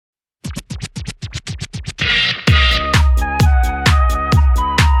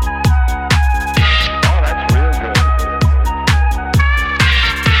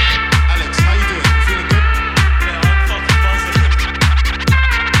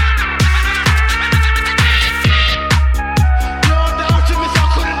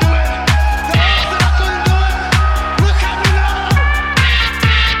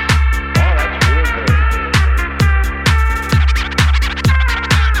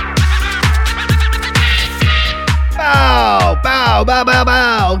bow, bow,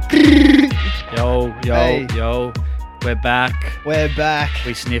 bow, bow. Yo, Hey. yo. We're back. We're back.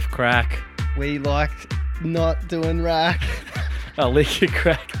 We sniff crack. We like not doing rack. A lick of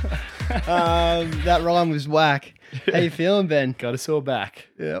crack. That rhyme was whack. How you feeling, Ben? Got us all back.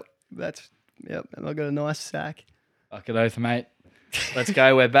 Yep. And I got a nice sack. Fucking oath, mate. Let's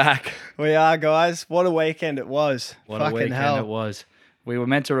go. We're back. We are, guys. What a weekend it was. What Fucking a weekend hell. it was. We were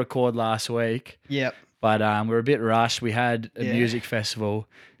meant to record last week, Yep. but we were a bit rushed. We had a Yeah. music festival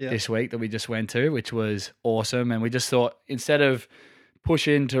Yep. this week that we just went to, which was awesome. And we just thought instead of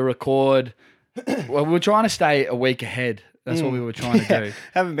pushing to record, well, we were trying to stay a week ahead. That's what we were trying to do.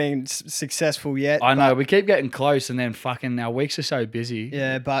 Haven't been successful yet. I know. We keep getting close, and then fucking our weeks are so busy.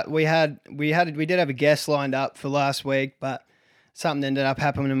 Yeah, but we did have a guest lined up for last week, but something ended up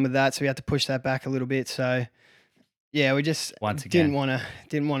happening with that, so we had to push that back a little bit. So yeah, we just Once again.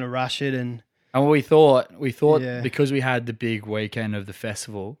 didn't want to rush it, and And we thought Yeah. because we had the big weekend of the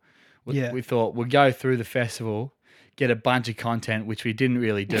festival, Yeah. we thought we'd go through the festival, get a bunch of content, which we didn't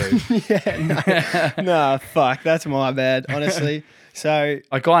really do. no, fuck, that's my bad, honestly. So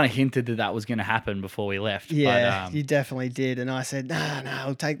I kind of hinted that was going to happen before we left. yeah, but, you definitely did, and I said, no,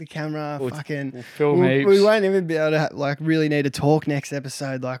 I'll take the camera. We'll Fucking, film heaps. we won't even be able to really need to talk next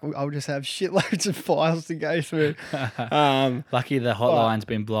episode. Like, I'll just have shitloads of files to go through. Lucky the hotline's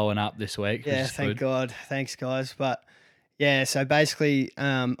been blowing up this week. Yeah, which is thank good. God. Thanks, guys. But yeah, so basically,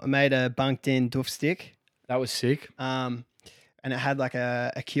 I made a bunked in doof stick, That was sick. and it had like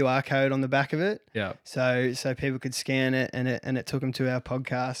a QR code on the back of it, Yeah. so people could scan it, and it took them to our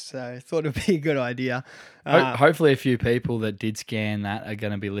podcast. So I thought it'd be a good idea. Hopefully, a few people that did scan that are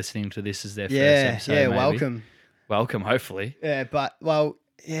going to be listening to this as their first episode. yeah, maybe. welcome. Hopefully. Yeah, but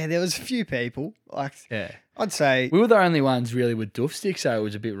there was a few people. Like, Yeah. I'd say, We were the only ones really with doof sticks, so it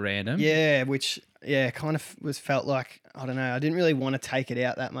was a bit random. which kind of felt like, I don't know. I didn't really want to take it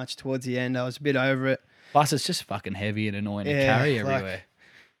out that much towards the end. I was a bit over it. Plus, it's just fucking heavy and annoying to Yeah, carry like- everywhere.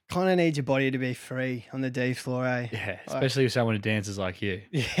 Kind of need your body to be free on the D floor, eh? Yeah, especially with someone who dances like you.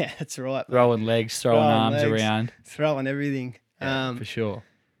 Yeah, that's right. mate. Throwing legs, throwing arms legs, around. throwing everything. Yeah, for sure.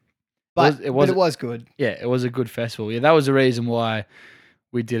 But it was good. Yeah, it was a good festival. Yeah, that was the reason why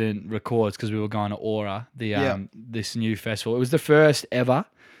we didn't record, because we were going to Aura, this new festival. It was the first ever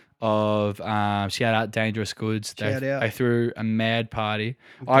of shout out Dangerous Goods. Shout out. They threw a mad party.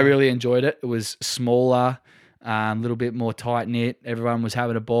 I really enjoyed it. It was smaller, a little bit more tight knit. Everyone was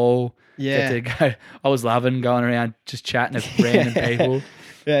having a ball. Yeah. Get to go. I was loving going around just chatting to random people.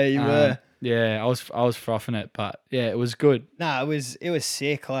 Yeah, you were. Yeah, I was frothing it, but yeah, it was good. No, it was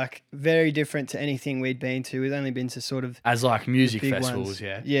sick. Like, very different to anything we'd been to. We'd only been to sort of As like music big festivals, ones.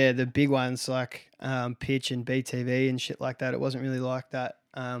 yeah. Yeah, the big ones like Pitch and BTV and shit like that. It wasn't really like that.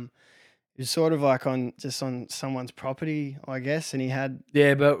 It was sort of like on someone's property, I guess, and he had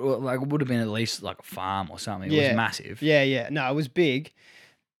Yeah, but like it would have been at least like a farm or something. It Yeah. was massive. Yeah. No, it was big.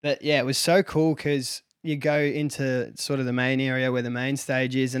 But yeah, it was so cool because you go into sort of the main area where the main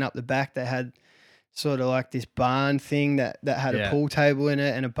stage is, and up the back they had sort of like this barn thing that had a pool table in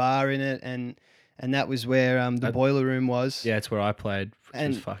it and a bar in it, and that was where the boiler room was. Yeah, it's where I played, which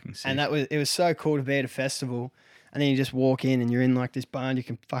was fucking sick. And it was so cool to be at a festival, and then you just walk in and you're in like this barn. You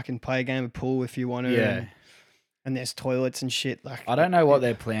can fucking play a game of pool if you want to. Yeah. And there's toilets and shit. Like, I don't know what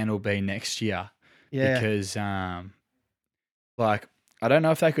their plan will be next year. Yeah. Because like I don't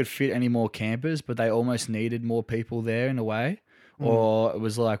know if they could fit any more campers, but they almost needed more people there in a way. Or it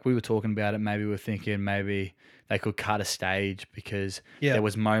was like we were talking about it, maybe we're thinking maybe they could cut a stage because there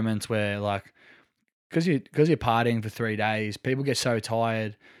was moments where like because you're partying for 3 days, people get so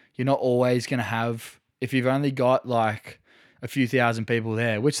tired. You're not always going to have, if you've only got like a few thousand people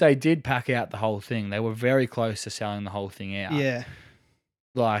there, which they did pack out the whole thing. They were very close to selling the whole thing out. Yeah.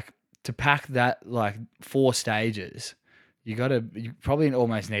 Like to pack that like 4 stages, you probably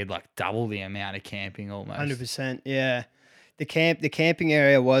almost need like double the amount of camping almost. 100%. Yeah. The camping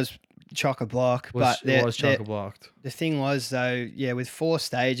area was chock-a-block, but It was chock-a-blocked. the thing was though, with 4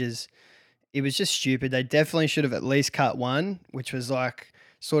 stages, it was just stupid. They definitely should have at least cut one, which was like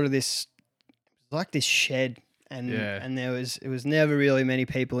sort of this shed, and it was never really many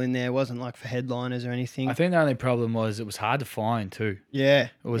people in there. It wasn't like for headliners or anything. I think the only problem was it was hard to find too. Yeah,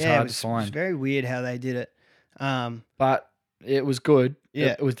 It was hard to It find. was very weird how they did it. But it was good.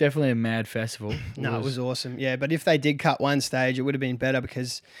 Yeah. It was definitely a mad festival. No, it was awesome. Yeah, but if they did cut one stage, it would have been better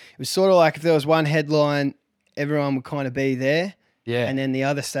because it was sort of like if there was one headline, everyone would kind of be there. Yeah. And then the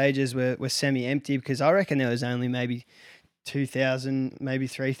other stages were semi-empty because I reckon there was only maybe 2,000, maybe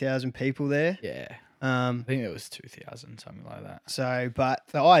 3,000 people there. Yeah. I think it was 2000, something like that. So, but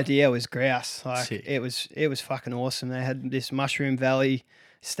the idea was grouse. Like Sick. it was fucking awesome. They had this Mushroom Valley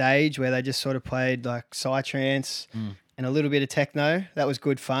stage where they just sort of played like psytrance and a little bit of techno. That was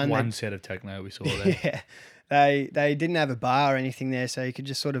good fun. One set of techno we saw there. Yeah. They didn't have a bar or anything there, so you could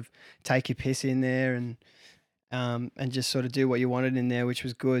just sort of take your piss in there and just sort of do what you wanted in there, which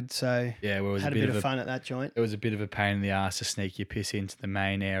was good. So Yeah, well, it was had a bit of fun at that joint. It was a bit of a pain in the ass to sneak your piss into the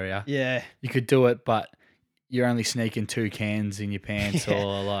main area. Yeah. You could do it, but you're only sneaking 2 cans in your pants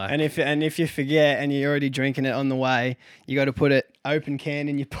or like. And if you forget and you're already drinking it on the way, you got to put it open can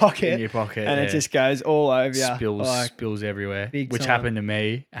in your pocket. And it just goes all over you. Spills everywhere. Which time. happened to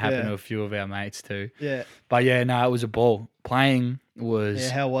me. It happened to a few of our mates too. Yeah. But yeah, no, it was a ball. Playing was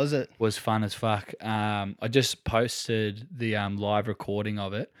how was it? Was fun as fuck. I just posted the live recording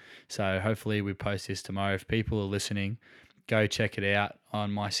of it. So hopefully we post this tomorrow. If people are listening, go check it out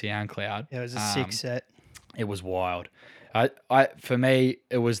on my SoundCloud. Yeah, it was a sick set. It was wild. For me,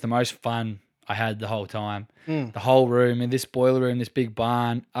 it was the most fun I had the whole time. The whole room in this boiler room, this big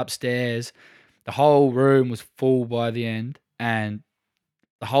barn upstairs, the whole room was full by the end, and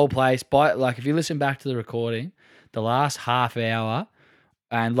the whole place. If you listen back to the recording, the last half hour,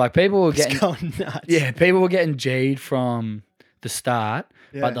 and like people were getting going nuts. Yeah, people were getting G'd from the start,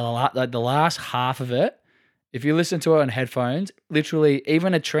 but the last half of it. If you listen to it on headphones, literally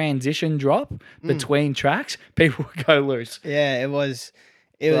even a transition drop between tracks, people would go loose. Yeah, it was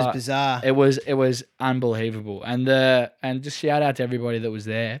bizarre. It was unbelievable. And just shout out to everybody that was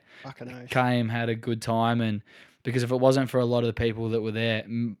there. Fucking oath. Came, had a good time, and because if it wasn't for a lot of the people that were there,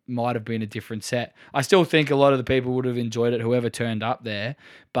 might have been a different set. I still think a lot of the people would have enjoyed it, whoever turned up there.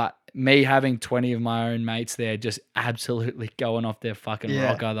 But me having 20 of my own mates there just absolutely going off their fucking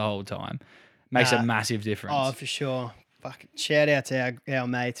rocker the whole time. Makes a massive difference. Oh, for sure. Fucking shout out to our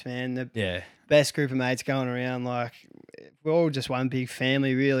mates, man. The best group of mates going around. Like, we're all just one big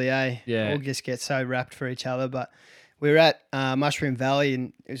family, really, eh? Yeah. All just get so wrapped for each other. But we were at Mushroom Valley,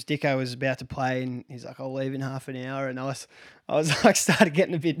 and it was Dicko was about to play, and he's like, "I'll leave in half an hour." And I was like, started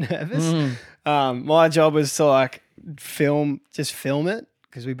getting a bit nervous. My job was to like film it.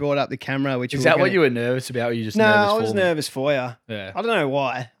 Because we brought up the camera, which is that what you were nervous about? Or you just nervous I was nervous for you. Yeah, I don't know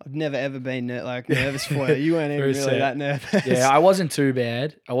why. I've never ever been nervous for you. You weren't even really that nervous. Yeah, I wasn't too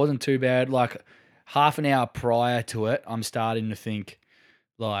bad. Like half an hour prior to it, I'm starting to think,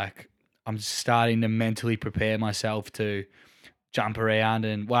 like I'm starting to mentally prepare myself to jump around,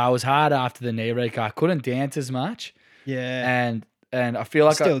 and it was hard after the knee rec. I couldn't dance as much. Yeah, and I feel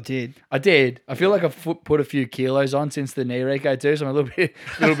like I did. I did. I feel like I've put a few kilos on since the knee rec too, so I'm a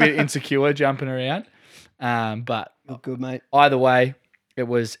little bit insecure jumping around. But good, mate. Either way, it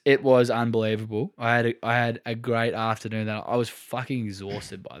was unbelievable. I had a great afternoon. That I was fucking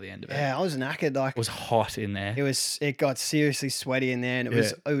exhausted by the end of it. Yeah, I was knackered. Like it was hot in there. It got seriously sweaty in there, and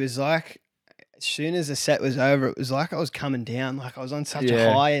it was like as soon as the set was over, it was like I was coming down. Like I was on such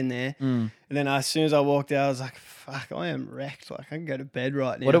a high in there, and then as soon as I walked out, I was like, "Fuck, I am wrecked. Like I can go to bed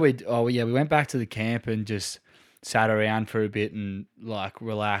right now." What do we? Oh yeah, we went back to the camp and just sat around for a bit and like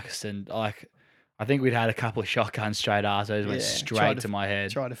relaxed, and like I think we'd had a couple of shotguns straight after. Those went straight to my head.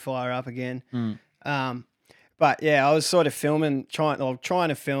 Tried to fire up again. But yeah, I was sort of trying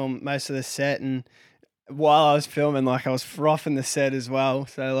to film most of the set, and while I was filming, like I was frothing the set as well.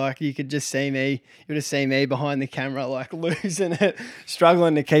 So like you could just see me, you would have seen me behind the camera, like losing it,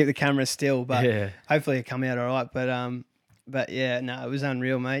 struggling to keep the camera still. But hopefully it come out all right. But yeah, no, it was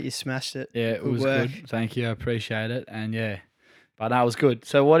unreal, mate. You smashed it. Yeah, it was good. Thank you, I appreciate it. And but no, it was good.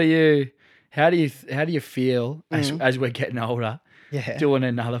 So how do you feel as we're getting older? Yeah, doing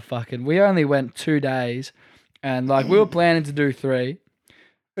another fucking. We only went 2 days, and like we were planning to do 3.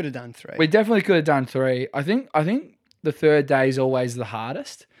 Could have done 3. We definitely could have done 3. I think the third day is always the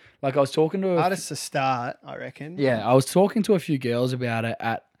hardest. Like I was talking to hardest to start, I reckon. Yeah, I was talking to a few girls about it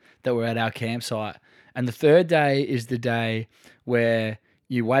that were at our campsite, and the third day is the day where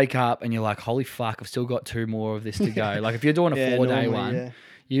you wake up and you're like, holy fuck, I've still got 2 more of this to go. Like if you're doing a 4-day one,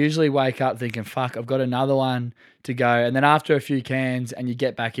 you usually wake up thinking, fuck, I've got another one to go. And then after a few cans and you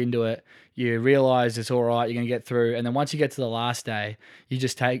get back into it, you realize it's all right, you're going to get through. And then once you get to the last day, you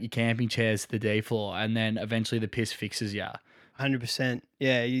just take your camping chairs to the D floor, and then eventually the piss fixes you. 100%.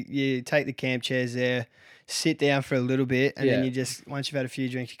 Yeah, you take the camp chairs there, sit down for a little bit, and then you just, once you've had a few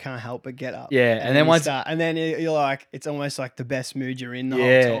drinks, you can't help but get up. Yeah, and then and then you're like, it's almost like the best mood you're in the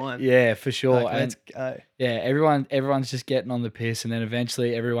whole time. Yeah, for sure. Like, let's go. Yeah, everyone's just getting on the piss, and then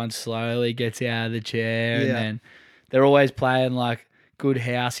eventually everyone slowly gets out of the chair, and then they're always playing like good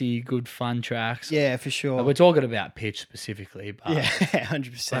housey, good fun tracks. Yeah, for sure. We're talking about pitch specifically, but yeah,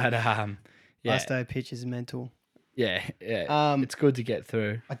 100%. But Yeah. Last day of pitch is mental. Yeah. It's good to get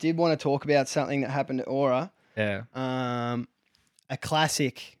through. I did want to talk about something that happened at Aura. Yeah. A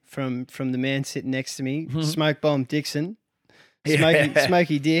classic from the man sitting next to me, Smoke Bomb Dixon,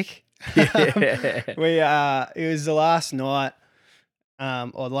 Smoky Dick. It was the last night,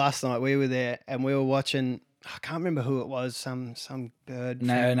 or last night we were there and we were watching. I can't remember who it was. Some bird.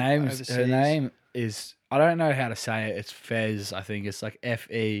 No, her name is. I don't know how to say it. It's Fez. I think it's like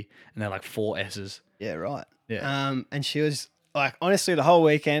Fe, and they're like 4 S's. Yeah, right. Yeah. And she was like, honestly, the whole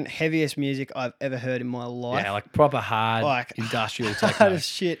weekend, heaviest music I've ever heard in my life. Yeah, like proper hard, like industrial techno.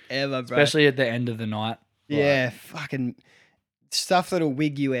 Hardest shit ever, bro. Especially at the end of the night. Yeah, fucking stuff that'll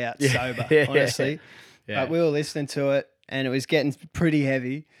wig you out sober, honestly. Yeah. But we were listening to it and it was getting pretty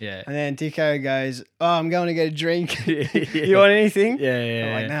heavy. Yeah. And then Dicko goes, "Oh, I'm going to get a drink. You want anything?" Yeah.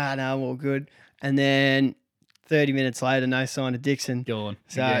 I'm like, nah, I'm all good. And then 30 minutes later, no sign of Dixon. Gone.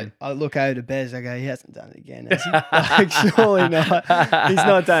 So again. I look over to Bez. I go, he hasn't done it again, has he? Like, surely not. He's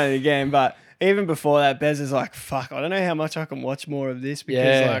not done it again. But even before that, Bez is like, fuck, I don't know how much I can watch more of this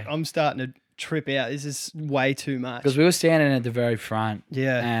because like I'm starting to trip out. This is way too much. Because we were standing at the very front.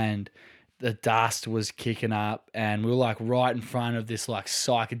 Yeah. And the dust was kicking up and we were like right in front of this like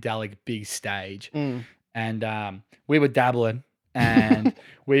psychedelic big stage. And we were dabbling. And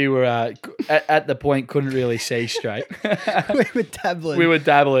we were at the point couldn't really see straight. We were dabbling. We were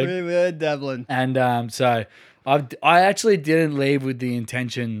dabbling. And so I actually didn't leave with the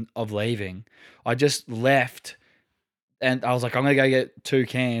intention of leaving. I just left, and I was like, I'm gonna go get 2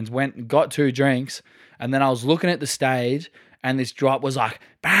 cans. Went and got 2 drinks, and then I was looking at the stage, and this drop was like,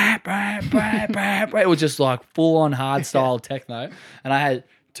 bah, bah, bah, bah, bah. It was just like full on hard style techno, and I had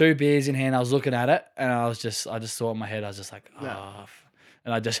 2 beers in hand. I was looking at it, and I just thought in my head, I was just like,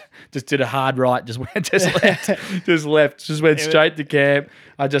 and I just did a hard right, just went straight to camp.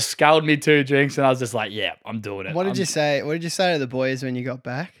 I just sculled me 2 drinks, and I was just like, yeah, I'm doing it. What did you say? What did you say to the boys when you got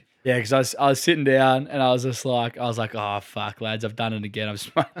back? Yeah, because I was sitting down, and I was like, oh fuck, lads, I've done it again. I'm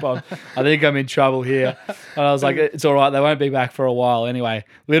smoke bomb. I think I'm in trouble here. And I was like, it's all right. They won't be back for a while anyway.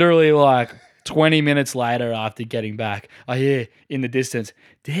 Literally like 20 minutes later after getting back, I hear in the distance,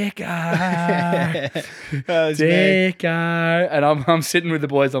 Dicko, Dicko. And I'm sitting with the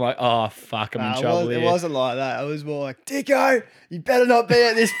boys. I'm like, oh, fuck, I'm in trouble here. It wasn't like that. It was more like, Dicko, you better not be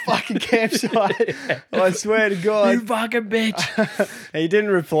at this fucking campsite. I swear to God. You fucking bitch. And he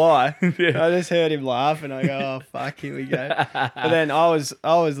didn't reply. I just heard him laugh and I go, oh, fuck, here we go. But then I was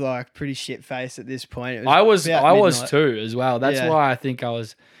like pretty shit-faced at this point. I was too as well. That's why I think I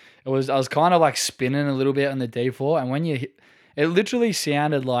was kind of like spinning a little bit on the D4, and when it literally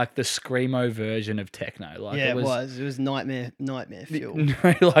sounded like the screamo version of techno. Like it was nightmare fuel.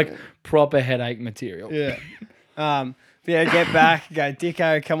 Like proper headache material. Yeah. Get back, go,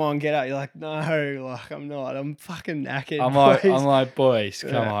 Dicko, come on, get up. You're like, no, like I'm not. I'm fucking knackered. I'm like, boys,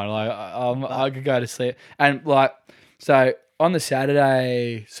 come on. Like I could go to sleep. And like, so on the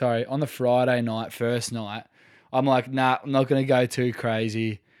Friday night, first night, I'm like, nah, I'm not gonna go too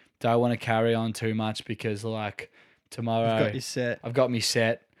crazy. Don't want to carry on too much because like tomorrow I've got me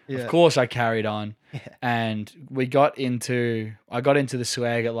set. Yeah. Of course I carried on. Yeah. And I got into the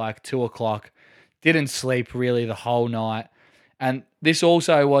swag at like 2:00. Didn't sleep really the whole night. And this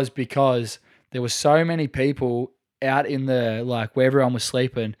also was because there were so many people out in the like where everyone was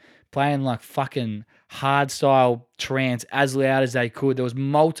sleeping playing like fucking hard style trance as loud as they could. There was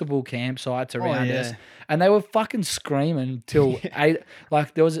multiple campsites around us. And they were fucking screaming till 8.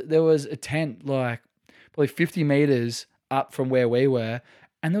 Like there was a tent like probably 50 meters up from where we were,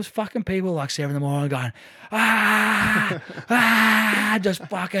 and there was fucking people like 7 in the morning going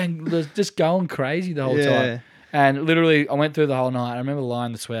just going crazy the whole time. And literally, I went through the whole night. I remember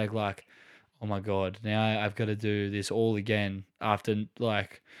lying the swag like, oh my God, now I've got to do this all again after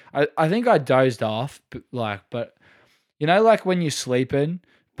like I think I dozed off, but you know, like when you're sleeping.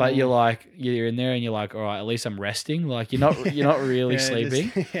 But you're in there and you're like, all right, at least I'm resting. Like you're not really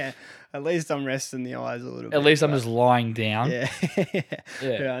sleeping. At least I'm resting the eyes a little bit. At least I'm just lying down. Yeah,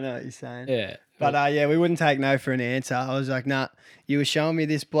 I know what you're saying. Yeah. But we wouldn't take no for an answer. I was like, nah, you were showing me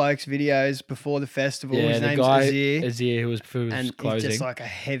this bloke's videos before the festival. Yeah, his name's Azir, who was and closing. He's just like a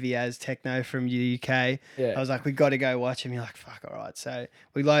heavy as techno from the UK. Yeah. I was like, we got to go watch him. You're like, fuck, all right. So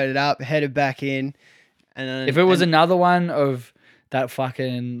we loaded up, headed back in. And if it was another one of that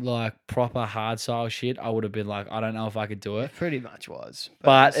fucking like proper hard style shit, I would have been like, I don't know if I could do it. It pretty much was.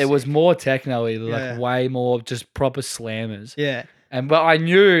 But it was more techno-y, like way more just proper slammers. Yeah. But I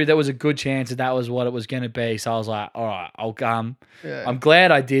knew there was a good chance that was what it was going to be. So I was like, all right, I'll come. Yeah. I'm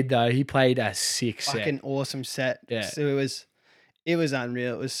glad I did though. He played a sick set. Fucking awesome set. Yeah. So It was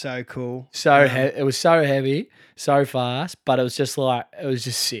unreal. It was so cool. It was so heavy, so fast, but it was just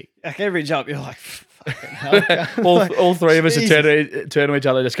sick. Like every jump, you're like, fucking hell. all three of us would Jesus. turn to each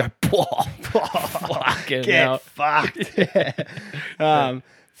other and just go, fucking hell. Get fucked. Yeah.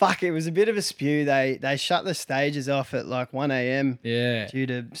 Fuck, it was a bit of a spew. They shut the stages off at like 1 a.m. Yeah. due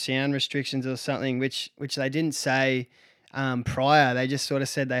to sound restrictions or something, which they didn't say prior. They just sort of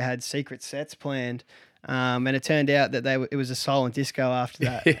said they had secret sets planned. And it turned out that it was a silent disco after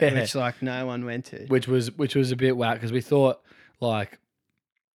that, which like no one went to. Which was a bit whack because we thought like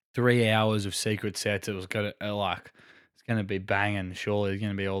 3 hours of secret sets. It was gonna it's gonna be banging. Surely there's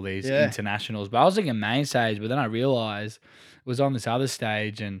gonna be all these internationals. But I was thinking main stage, but then I realised it was on this other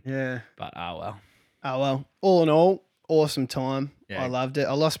stage, and But oh well. All in all, awesome time. Yeah. I loved it.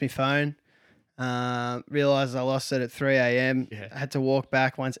 I lost my phone. Realised I lost it at 3 a.m. Yeah. I had to walk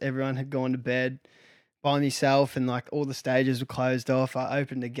back once everyone had gone to bed by myself, and like all the stages were closed off. I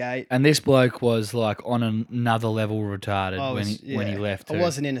opened the gate. And this bloke was like on another level retarded when he left. I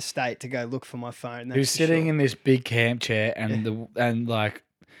wasn't in a state to go look for my phone. He was sitting in this big camp chair, and like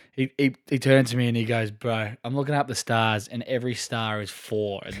he turned to me and he goes, "Bro, I'm looking up the stars, and every star is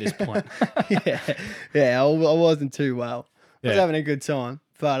 4 at this point." I wasn't too well. I was having a good time,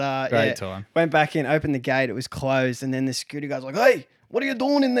 but great time. Went back in, opened the gate. It was closed, and then the security guy's like, "Hey, what are you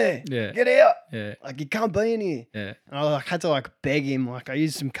doing in there? Yeah. Get out. Yeah. Like, you can't be in here." Yeah. And I had to beg him. I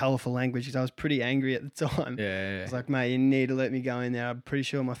used some colourful language because I was pretty angry at the time. Yeah. I was like, "Mate, you need to let me go in there. I'm pretty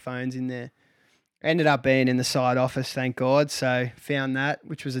sure my phone's in there." Ended up being in the side office, thank God. So found that,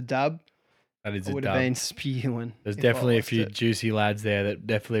 which was a dub. That is a dub. Would have been spewing. There's definitely a few juicy lads there that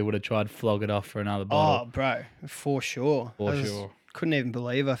definitely would have tried to flog it off for another bottle. Oh, bro, for sure. Sure. Couldn't even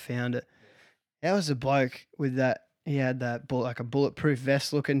believe I found it. How was the bloke with that? He had that a bulletproof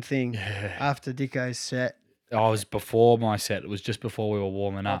vest looking thing after Dicko's set. Oh, it was before my set. It was just before we were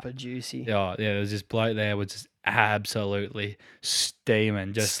warming up. Proper juicy. Yeah, there was this bloke there was just absolutely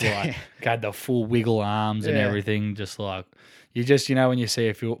steaming, just like had the full wiggle arms and everything. Just like you know when you see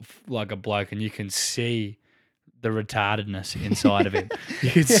a bloke and you can see the retardedness inside of him. You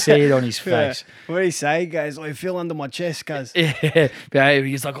can see it on his face. What did he say? He goes, "I feel under my chest, guys." Yeah,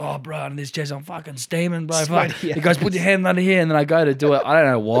 he's like, "Oh, bro, under this chest, I'm fucking steaming, bro." He goes, "Put your hand under here," and then I go to do it. I don't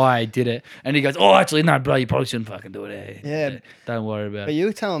know why I did it, and he goes, "Oh, actually, no, bro, you probably shouldn't fucking do it." Yeah, don't worry about it. But you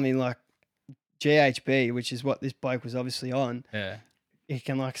were telling me like GHB, which is what this bloke was obviously on. Yeah. It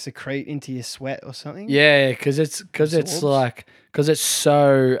can secrete into your sweat or something. Yeah, because it's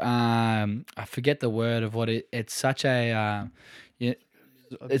so I forget the word of what it's such a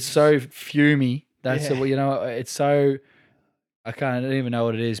it's so fumy. That's it's so I don't even know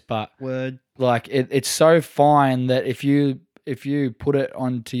what it is, but like it's so fine that if you put it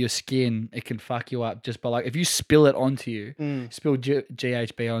onto your skin, it can fuck you up just by if you spill it onto you, spill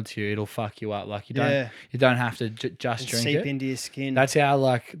GHB onto you, it'll fuck you up. Like you don't have to just drink seep it. into your skin. That's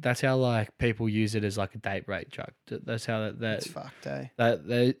how people use it as a date rape drug. That's how that's fucked, eh?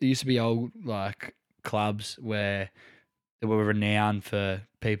 There used to be old clubs where they were renowned for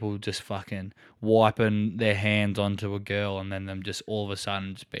people just fucking wiping their hands onto a girl and then them just all of a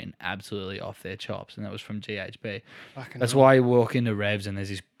sudden just being absolutely off their chops, and that was from GHB. That's why you walk into Revs and there's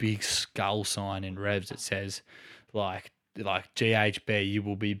this big skull sign in Revs that says like GHB, you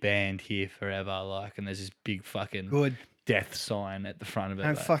will be banned here forever, and there's this big fucking death sign at the front of it.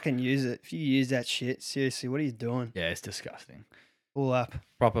 Don't fucking use it. If you use that shit, seriously, what are you doing? Yeah, it's disgusting. All up.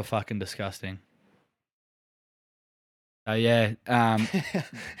 Proper fucking disgusting. Oh yeah.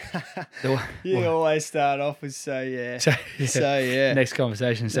 You always start off with so yeah. Next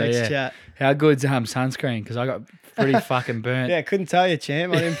conversation. Next chat. How good's sunscreen? Because I got pretty fucking burnt. Yeah, couldn't tell you,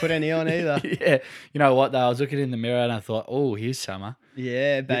 champ. I didn't put any on either. Yeah. You know what though? I was looking in the mirror and I thought, oh, here's summer.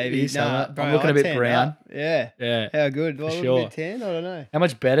 Yeah, baby. Here's summer. Bro, I'm looking a bit brown. Up. Yeah. Yeah. How good? Well, sure. A little bit tan? I don't know. How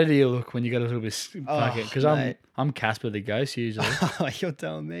much better do you look when you got a little bit because I'm Casper the Ghost usually. Oh, you're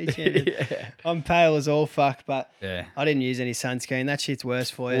telling me, champ. Yeah. I'm pale as all fuck, but I didn't use any sunscreen. That shit's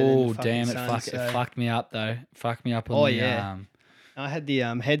worse for you. Oh, damn it. It fucked me up though. Fucked me up on I had the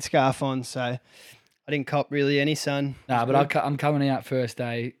headscarf on, so I didn't cop really any sun. Nah, but I'm coming out first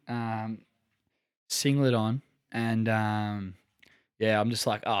day, singlet on, and I'm just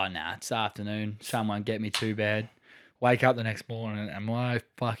like, oh nah, it's afternoon. Sun won't get me too bad. Wake up the next morning and my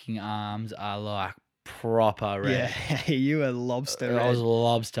fucking arms are proper red. Yeah, you were lobster. I was a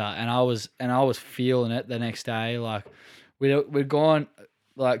lobster, and I was feeling it the next day. We'd gone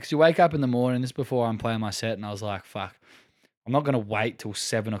because you wake up in the morning. This is before I'm playing my set, and I was like, fuck, I'm not gonna wait till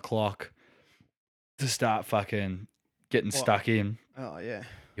 7 o'clock to start fucking getting stuck in. Oh yeah.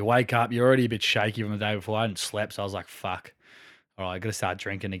 You wake up, you're already a bit shaky from the day before. I hadn't slept, so I was like, fuck. all right, I got to start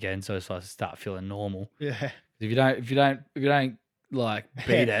drinking again, so I start feeling normal. Yeah. If you don't like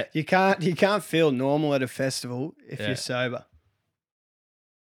beat it, you can't feel normal at a festival if you're sober.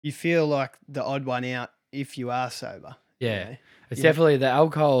 You feel like the odd one out if you are sober. Yeah, you know? it's definitely the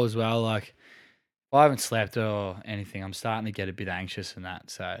alcohol as well. Like, if I haven't slept or anything, I'm starting to get a bit anxious and that.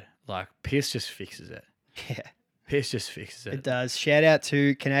 So, like, piss just fixes it. Yeah. Piss just fixes it. It does. Shout out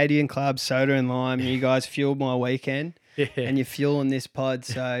to Canadian Club Soda and Lime. You guys fueled my weekend. Yeah. And you're fueling this pod.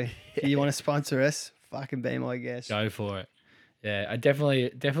 So if you want to sponsor us, fucking be my guest. Go for it. Yeah, I definitely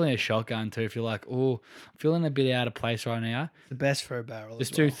a shotgun too. If you're like, oh, I'm feeling a bit out of place right now. It's the best for a barrel.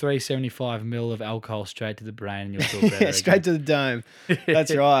 Just do 375 ml of alcohol straight to the brain and you'll feel better. Straight to the dome.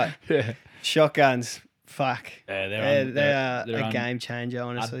 That's right. Yeah. Shotguns. Fuck. Yeah, they are a game changer,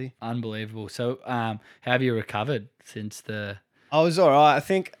 honestly. Unbelievable. So, how have you recovered since the... I was all right. I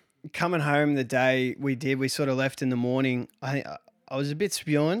think coming home the day we sort of left in the morning. I was a bit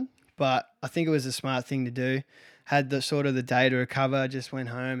spewing, but I think it was a smart thing to do. Had the sort of the day to recover. Just went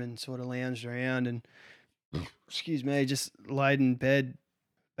home and sort of lounged around and, excuse me, just laid in bed.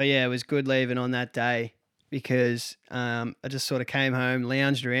 But yeah, it was good leaving on that day because I just sort of came home,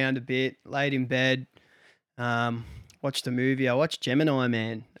 lounged around a bit, laid in bed, watched a movie. I watched Gemini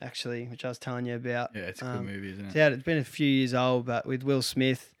Man, actually, which I was telling you about. Yeah, it's a good movie, isn't it? Yeah, it's been a few years old, but with Will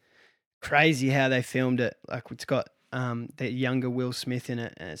Smith. Crazy how they filmed it. Like, it's got the younger Will Smith in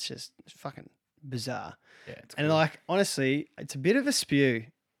it, and it's fucking bizarre. Yeah, it's and cool. like, honestly, it's a bit of a spew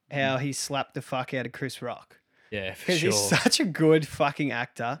how he slapped the fuck out of Chris Rock. Yeah, for Because sure. he's such a good fucking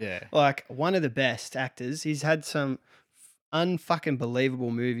actor. Yeah. Like, one of the best actors. He's had some unfucking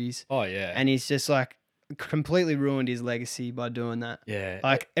believable movies. Oh, yeah. And he's just like completely ruined his legacy by doing that. Yeah.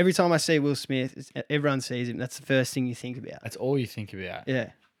 Like, every time I see Will Smith, everyone sees him. That's the first thing you think about. That's all you think about.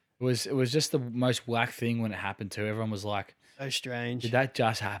 Yeah. It was just the most whack thing when it happened too. Everyone was like, So strange. did that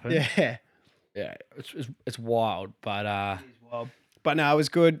just happen? Yeah. Yeah. It's wild, but It is wild. But no, it was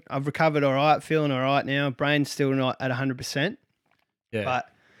good. I've recovered all right, feeling all right now. Brain's still not at 100%. yeah. But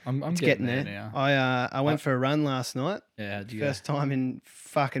I'm it's getting there now. I went for a run last night. Yeah, how'd you First time in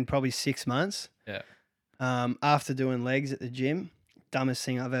fucking probably 6 months. Yeah. After doing legs at the gym. Dumbest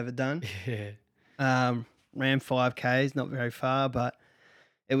thing I've ever done. Yeah. Ran 5Ks, not very far, but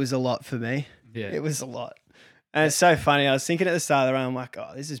it was a lot for me. Yeah. It was a lot. And it's so funny. I was thinking at the start of the run, I'm like,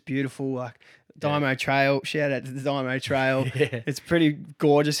 oh, this is beautiful. Like, Dymo Trail. Shout out to the Dymo Trail. Yeah. It's pretty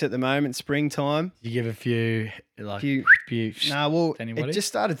gorgeous at the moment, springtime. You give a few Well, anybody? it just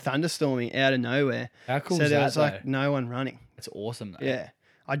started thunderstorming out of nowhere. How cool so is there that, was like no one running. That's awesome though. Yeah.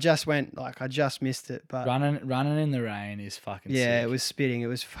 I just missed it. But Running in the rain is fucking yeah, sick. it was spitting. It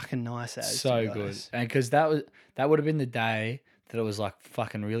was fucking nice as. So good. And because that would have been the day that it was like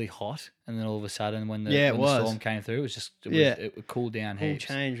fucking really hot, and then all of a sudden when the storm came through, it would cool down Cool heaps.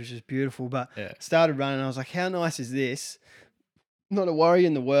 change, which is beautiful. But Yeah. started running, I was like, how nice is this? Not a worry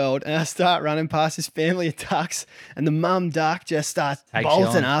in the world. And I start running past this family of ducks, and the mum duck just starts Takes you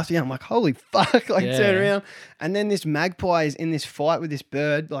bolting on. after me. I'm like, holy fuck! Like, Yeah. turn around, and then this magpie is in this fight with this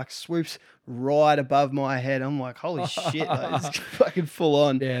bird, like swoops right above my head. I'm like, holy shit! Like, it's fucking full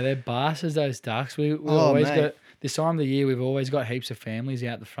on. Yeah, they're bastards, those ducks. We Oh, always mate. got this time of the year. We've always got heaps of families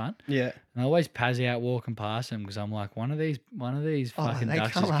out the front, Yeah. and I always pazzy out walking past them because I'm like, one of these fucking they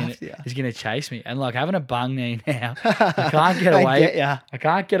ducks come after ya. is gonna chase me. And like having a bung knee now, I can't get away. Get ya. I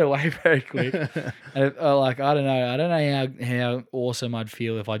can't get away very quick. And like I don't know how awesome I'd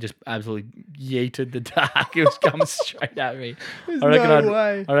feel if I just absolutely yeeted the duck. It was coming straight at me. There's I reckon no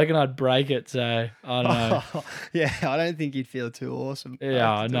way. I reckon I'd break it. So I don't know. Yeah, I don't think you'd feel too awesome. Yeah,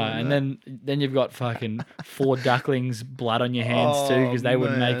 I after know. doing And that. then you've got fucking 4 ducklings blood on your hands too because they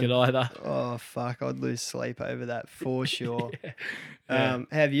wouldn't make it man. either. Oh fuck, I'd lose sleep over that for sure. Yeah. How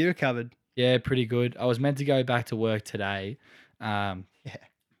have you recovered? Yeah, pretty good. I was meant to go back to work today. Yeah.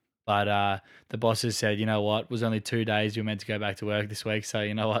 But the bosses said, you know what, it was only 2 days you were meant to go back to work this week. So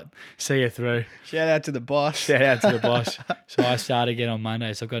you know what, see you through. Shout out to the boss. Shout out to the boss. So I start again on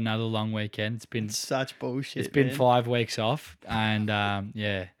Monday. So I've got another long weekend. It's been Such bullshit. it's been man. 5 weeks off, and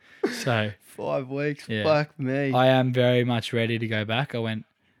yeah. So 5 weeks. Yeah. Fuck me. I am very much ready to go back. I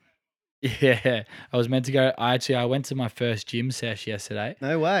was meant to go. I went to my first gym sesh yesterday,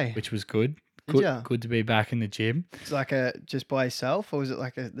 No way. which was good. Did ya? Good to be back in the gym. It's like just by yourself, or was it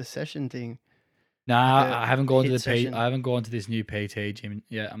like the session thing? Nah, Like a I haven't gone to hit the session? I haven't gone to this new PT gym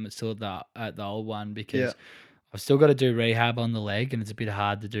yet. I'm still at the old one because Yeah. I've still got to do rehab on the leg, and it's a bit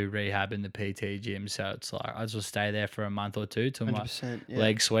hard to do rehab in the PT gym. So it's like I just stay there for a month or two till my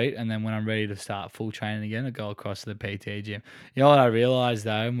leg's sweet, and then when I'm ready to start full training again, I go across to the PT gym. You know what I realised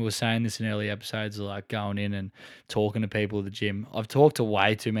though, and we were saying this in early episodes, like going in and talking to people at the gym. I've talked to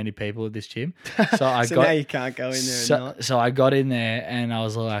way too many people at this gym, so now you can't go in there. So I got in there, and I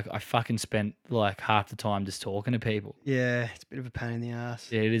was like, I fucking spent like half the time just talking to people. Yeah, it's a bit of a pain in the ass.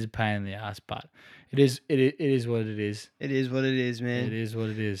 Yeah, it is a pain in the ass, but. It is what it is. It is what it is, man. It is what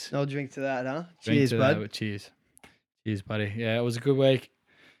it is. I'll drink to that, huh? Cheers, bud. Cheers. Cheers, buddy. Yeah, it was a good week.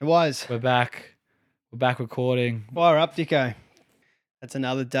 It was. We're back. We're back recording. Fire up, Dicko. That's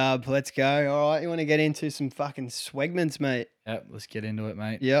another dub. Let's go. All right, you want to get into some fucking swegments, mate? Yep, let's get into it,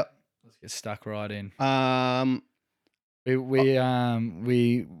 mate. Yep. Let's get stuck right in.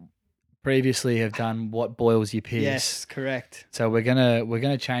 We previously have done what boils your piss. Yes, correct. So we're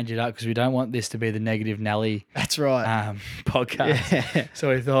gonna change it up because we don't want this to be the Negative Nelly. That's right. Podcast. Yeah.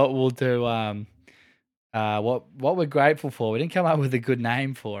 So we thought we'll do what we're grateful for. We didn't come up with a good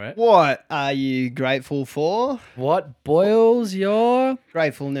name for it. What are you grateful for? What boils your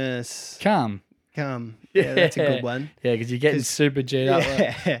gratefulness? Come. Yeah, that's a good one. Yeah, because you're getting super G'd up.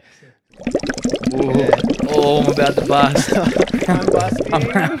 Yeah. Oh, I'm about to bust. I'm busting.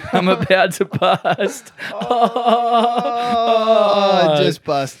 I'm about to bust. Oh, just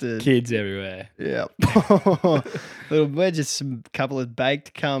busted. Kids everywhere. Yeah. We're just a couple of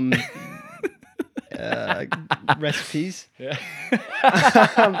baked recipes. Yeah.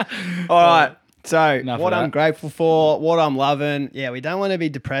 All right. So what I'm grateful for, what I'm loving. Yeah, we don't want to be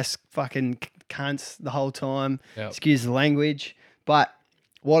depressed fucking cunts the whole time. Yep. Excuse the language. But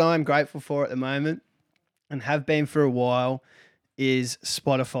what I'm grateful for at the moment and have been for a while is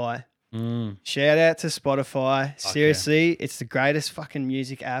Spotify. Shout out to Spotify. Seriously, it's the greatest fucking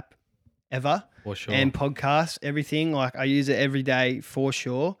music app ever. For sure. And podcasts, everything. Like I use it every day for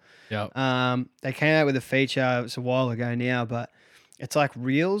sure. Yep. They came out with a feature, it's a while ago now, but it's like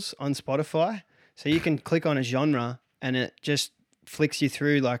Reels on Spotify. So you can click on a genre and it just flicks you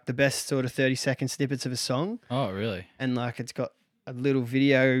through like the best sort of 30-second snippets of a song. Oh, really? And like it's got a little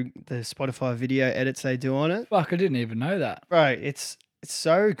video, the Spotify video edits they do on it. Fuck, I didn't even know that. Bro, it's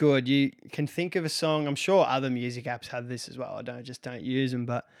so good. You can think of a song. I'm sure other music apps have this as well. I don't use them,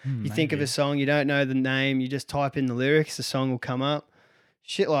 but you think of a song, you don't know the name, you just type in the lyrics, the song will come up.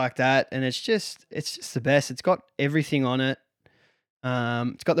 Shit like that, and it's just the best. It's got everything on it.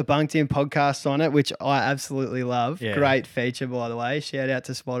 It's got the Bunked In podcast on it, which I absolutely love. Yeah. Great feature, by the way. Shout out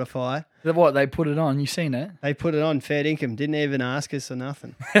to Spotify. What, they put it on? You seen it? They put it on. Fair income. Didn't even ask us or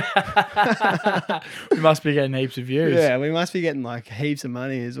nothing. We must be getting heaps of views. Yeah, we must be getting like heaps of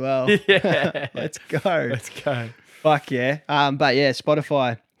money as well. Yeah. Let's go. Let's go. Fuck yeah. But yeah,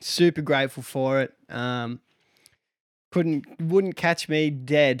 Spotify. Super grateful for it. Wouldn't catch me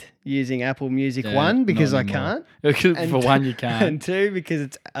dead using Apple Music. Yeah, one, because I anymore. can't. For one, you can't. And two, because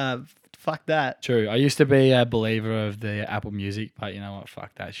it's fuck that. True. I used to be a believer of the Apple Music, but you know what?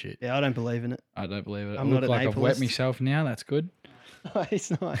 Fuck that shit. Yeah, I don't believe in it. I don't believe it. I'm I not look like I've wet myself now. That's good. No,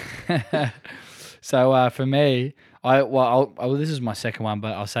 it's not. So for me, this is my second one,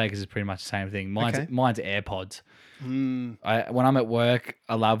 but I'll say because it's pretty much the same thing. Mine's AirPods. When I'm at work,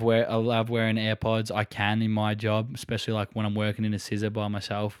 I love wearing AirPods. I can in my job, especially like when I'm working in a scissor by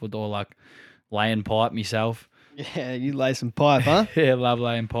myself or like laying pipe myself. Yeah, you lay some pipe, huh? Yeah, love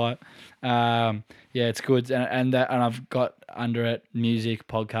laying pipe. Yeah, it's good, and I've got under it music,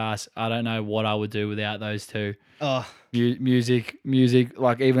 podcasts. I don't know what I would do without those two. Oh, music.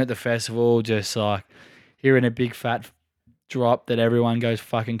 Like even at the festival, just like hearing a big fat drop that everyone goes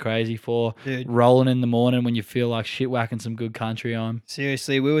fucking crazy for. Dude. Rolling in the morning when you feel like shit whacking some good country on.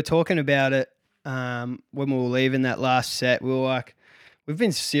 Seriously, we were talking about it when we were leaving that last set. We were like, we've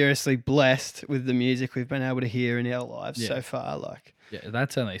been seriously blessed with the music we've been able to hear in our lives so far. Like, yeah,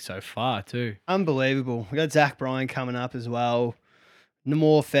 that's only so far too. Unbelievable. We got Zach Bryan coming up as well. No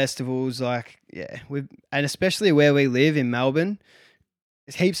more festivals, like and especially where we live in Melbourne,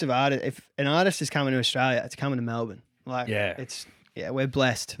 there's heaps of artists. If an artist is coming to Australia, it's coming to Melbourne. Like, we're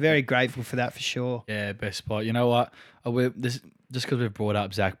blessed. Very grateful for that for sure. Yeah, best spot. You know what? Just because we've brought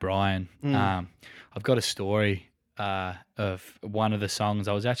up Zach Bryan, I've got a story of one of the songs.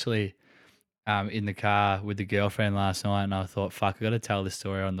 I was actually in the car with the girlfriend last night, and I thought, fuck, I got to tell this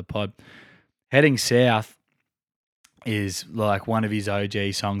story on the pod. Heading South is like one of his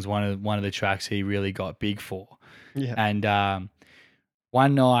OG songs, one of the tracks he really got big for. Yeah. And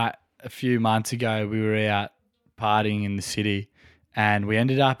one night a few months ago, we were out partying in the city, and we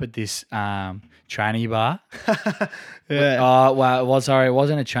ended up at this tranny bar. Yeah. It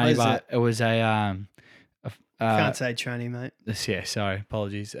wasn't a tranny bar. It was a Can't say tranny, mate. Yeah, sorry,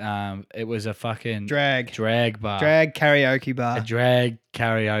 apologies. It was a fucking Drag bar, drag karaoke bar. a drag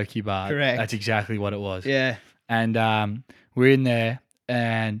karaoke bar. Correct. That's exactly what it was. Yeah. And we're in there,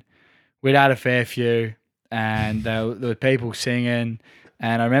 and we'd had a fair few, and there were people singing,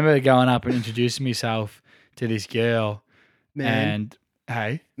 and I remember going up and introducing myself to this girl, Man. and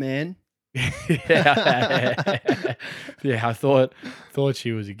hey, Man. yeah, I thought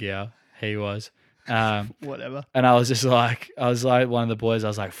she was a girl. He was. Whatever. And I was like one of the boys. I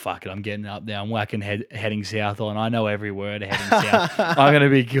was like, "Fuck it, I'm getting up there. I'm working heading south on. I know every word of heading south. I'm gonna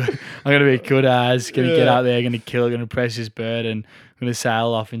be good. I'm gonna be good as. Gonna get up there. Gonna kill it. Gonna press this bird, and I'm gonna sail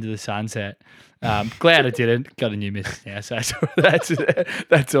off into the sunset." Glad I didn't. Got a new missus now, so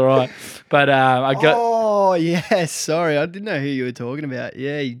that's all right. But I got. Oh yeah, sorry, I didn't know who you were talking about.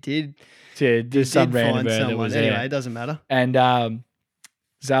 Yeah, you did. Yeah, just some random bird that was anyway. there. It doesn't matter. And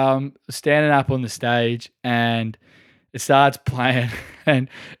so I'm standing up on the stage, and it starts playing, and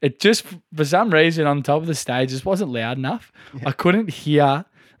it just, for some reason, on top of the stage, just wasn't loud enough. Yeah. I couldn't hear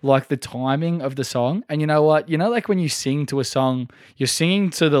like the timing of the song. And you know what? You know, like when you sing to a song, you're singing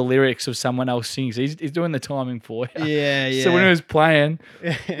to the lyrics of someone else sings. He's doing the timing for you. Yeah, yeah. So when it was playing,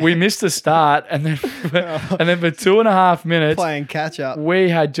 we missed the start, and then for 2.5 minutes, playing catch up, we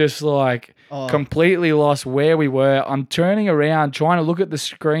had just like completely lost where we were. I'm turning around, trying to look at the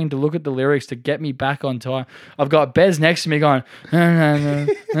screen to look at the lyrics to get me back on time. I've got Bez next to me going, and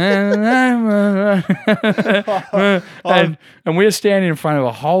we're standing in front of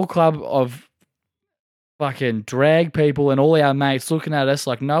a whole club of fucking drag people and all our mates looking at us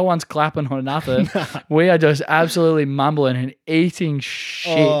like no one's clapping or nothing. We are just absolutely mumbling and eating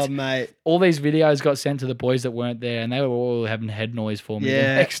shit. Oh, mate. All these videos got sent to the boys that weren't there, and they were all having head noise for me the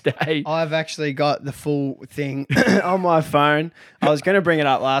next day. I've actually got the full thing on my phone. I was going to bring it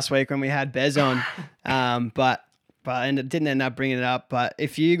up last week when we had Bez on, but I didn't end up bringing it up. But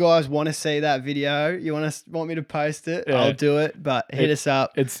if you guys want to see that video, you want me to post it, I'll do it. But hit us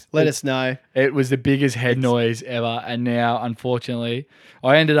up. Let us know. It was the biggest head noise ever. And now, unfortunately,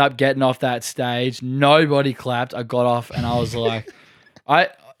 I ended up getting off that stage. Nobody clapped. I got off, and I was like,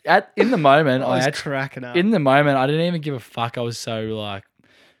 in the moment, I was cracking up. In the moment, I didn't even give a fuck. I was so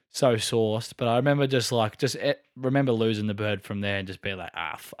sauced, but I remember remember losing the bird from there and just being like,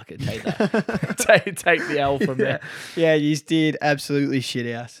 fuck it, take that, take the L from there. Yeah, you did absolutely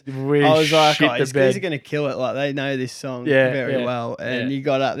shit house. I was like, these guys are gonna kill it. Like they know this song very well, and you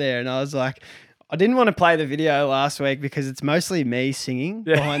got up there, and I was like, I didn't want to play the video last week because it's mostly me singing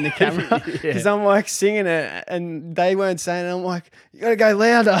behind the camera because I'm like singing it and they weren't saying it. I'm like, you got to go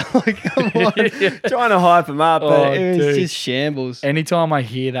louder. Like, come on. Trying to hype them up, but it was just shambles. Anytime I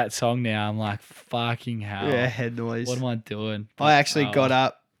hear that song now, I'm like, fucking hell. Yeah, head noise. What am I doing? I actually got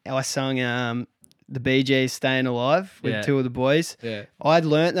up. I sung the Bee Gees' Staying Alive with two of the boys. Yeah. I'd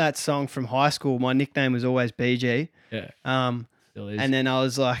learnt that song from high school. My nickname was always BG. Yeah. Still is. And then I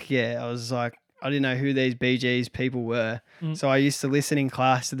was like, I didn't know who these Bee Gees people were. So I used to listen in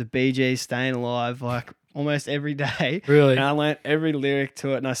class to the Bee Gees' Staying Alive like almost every day. Really? And I learnt every lyric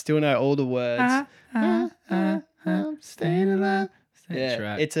to it and I still know all the words. I'm staying alive.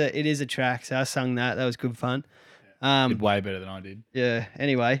 Yeah, it is a track. So I sung that. That was good fun. Did way better than I did. Yeah.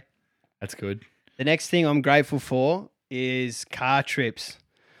 Anyway. That's good. The next thing I'm grateful for is car trips.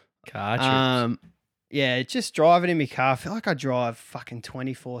 Yeah, just driving in my car. I feel like I drive fucking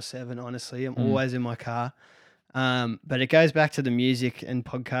 24/7, honestly. I'm always in my car. But it goes back to the music and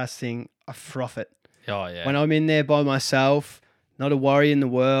podcasting. I froth it. Oh, yeah. When I'm in there by myself, not a worry in the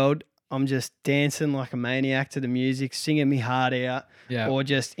world, I'm just dancing like a maniac to the music, singing me heart out, or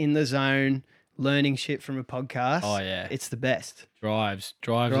just in the zone, learning shit from a podcast. Oh, yeah. It's the best. Drives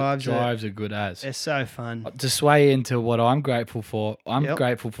are good as. They're so fun. To sway into what I'm grateful for, I'm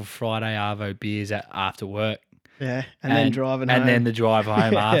grateful for Friday Arvo beers after work. Yeah, and then driving home. And then the drive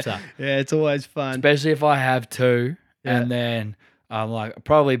home after. Yeah, it's always fun. Especially if I have two, and then I'm like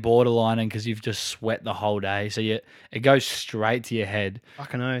probably borderlining because you've just sweat the whole day. So it goes straight to your head.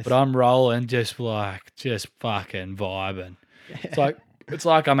 Fucking oath. But I'm rolling just fucking vibing. Yeah. It's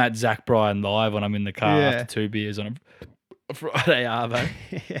like I'm at Zach Bryan Live when I'm in the car after 2 beers on a Friday Arvo.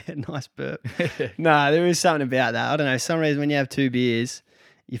 Yeah, nice burp. No, there is something about that. I don't know. Some reason when you have 2 beers,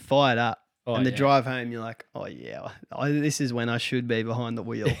 you fire it up. And the drive home, you're like, oh, yeah, this is when I should be behind the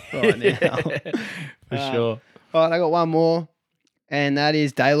wheel right now. For sure. All right, I got one more, and that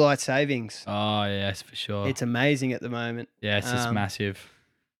is daylight savings. Oh, yes, for sure. It's amazing at the moment. Yes, it's massive.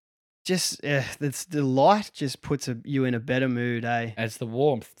 just that's the light just puts you in a better mood, eh? It's the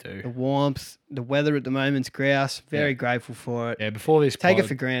warmth The too. warmth, the weather at the moment's grouse. Very grateful for it. Yeah, before this Take pod, it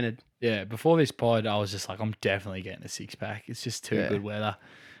for granted. yeah, before this pod, I was just like, I'm definitely getting a 6-pack. It's just too good weather.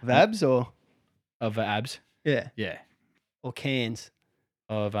 Vabs or Of abs. yeah, Yeah. or cans.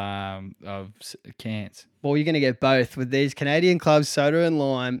 Of cans. Well, you're going to get both with these Canadian clubs, soda and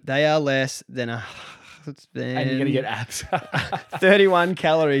lime. They are less than And you're gonna get abs. 31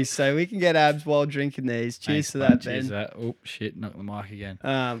 calories, so we can get abs while drinking these. Cheers to that, Ben. Cheers to that. Oh shit, knocked the mic again.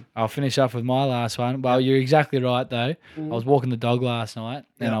 Um, I'll finish up with my last one. Well, you're exactly right though. I was walking the dog last night,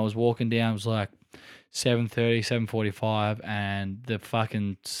 and I was walking down. It was like 7:30, 7:45, and the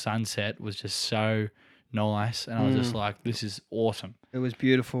fucking sunset was just so nice, and I was just like, "This is awesome." It was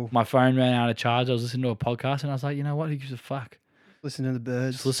beautiful. My phone ran out of charge. I was listening to a podcast, and I was like, "You know what? Who gives a fuck? Listen to the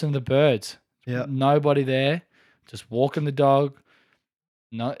birds. Just listen to the birds." Yeah. Nobody there. Just walking the dog.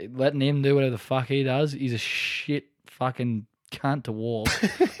 Not letting him do whatever the fuck he does. He's a shit fucking cunt to walk.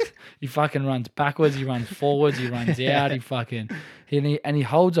 He fucking runs backwards. He runs forwards. He runs out. He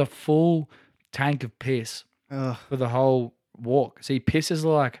holds a full tank of piss for the whole walk. So he pisses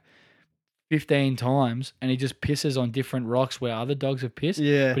like 15 times, and he just pisses on different rocks where other dogs have pissed.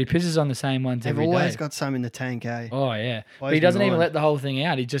 Yeah. But he pisses on the same ones They've every always day. got some in the tank, eh? Oh, yeah. Blows But he doesn't me even mind. let the whole thing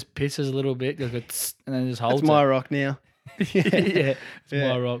out. He just pisses a little bit, goes, "Tss," and then just holds That's my it. rock now. Yeah, it's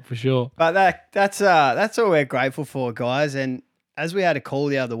my rock for sure. But that's all we're grateful for, guys. And as we had a call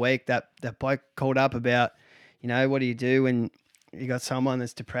the other week, that bloke called up about, what do you do when you got someone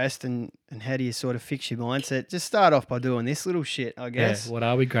that's depressed and how do you sort of fix your mindset? Just start off by doing this little shit, I guess. Yeah, what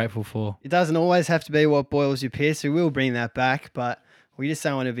are we grateful for? It doesn't always have to be what boils your piss. We will bring that back, but we just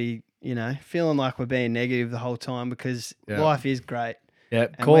don't want to be, feeling like we're being negative the whole time because life is great. Yeah,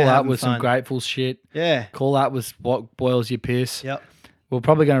 And call we're up having with some fun. grateful shit. Yeah. Call up with what boils your piss. Yep. We're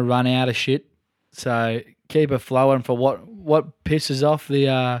probably going to run out of shit, so keep it flowing for what pisses off the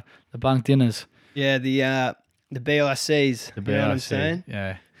bunked inners. Yeah, the BICs. The You know what I'm BIC, saying?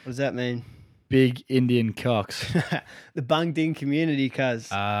 yeah. What does that mean? Big Indian cocks. The Bunked In community, cuz.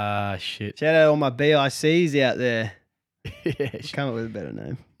 Shit. Shout out all my BICs out there. Yeah, Come up with a better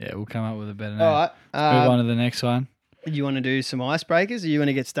name. yeah, we'll come up with a better name. All right. Move on to the next one. You want to do some icebreakers or you want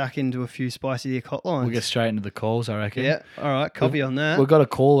to get stuck into a few spicy dick hotlines? We'll get straight into the calls, I reckon. Yeah. All right. Copy on that. We've got a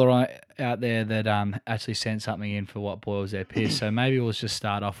caller out there that actually sent something in for what boils their piss. So maybe we'll just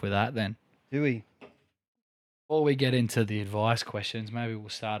start off with that then. Do we? Before we get into the advice questions, maybe we'll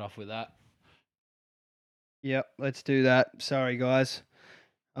start off with that. Yep. Let's do that. Sorry, guys.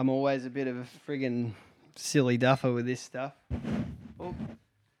 I'm always a bit of a friggin' silly duffer with this stuff. Oh.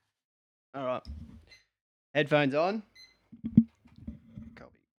 All right. Headphones on.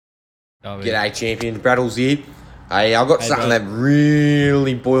 Copy. G'day, champion. Braddles here. Hey, I've got something that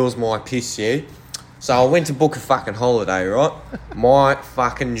really boils my piss here. So I went to book a fucking holiday, right? My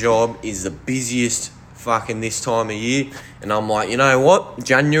fucking job is the busiest fucking this time of year. And I'm like, you know what?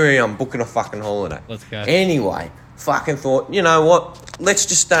 January, I'm booking a fucking holiday. Let's go. Anyway, fucking thought, you know what? Let's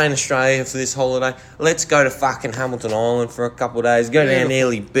just stay in Australia for this holiday. Let's go to fucking Hamilton Island for a couple of days. Go down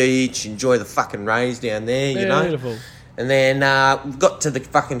Airlie Beach, enjoy the fucking rays down there, you know? Beautiful. And then got to the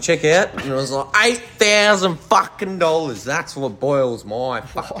fucking checkout, and it was like $8,000 fucking dollars. That's what boils my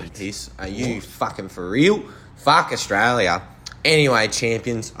fucking piss. Are you fucking for real? Fuck Australia. Anyway,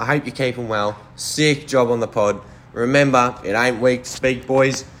 champions, I hope you're keeping well. Sick job on the pod. Remember, it ain't weak to speak,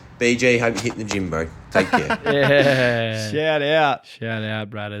 boys. BG, hope you're hitting the gym, bro. Take care. Yeah. Shout out. Shout out,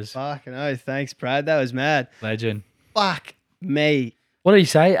 brothers. Fucking oath. Thanks, Brad. That was mad. Legend. Fuck me. What did he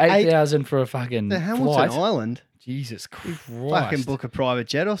say? 8,000 for a fucking The Hamilton flight? Island. Jesus Christ. Fucking book a private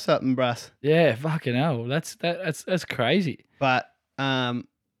jet or something, bruss. Yeah, fucking hell. That's crazy. But I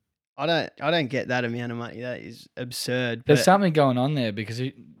don't get that amount of money. That is absurd. There's But something going on there because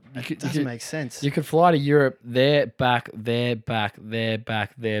it doesn't make sense. You could fly to Europe, there, back, there, back, there,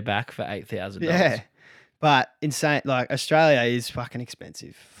 back, there, back for $8,000. Yeah. But insane. Like Australia is fucking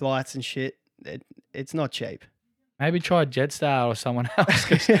expensive. Flights and shit. It's not cheap. Maybe try Jetstar or someone else.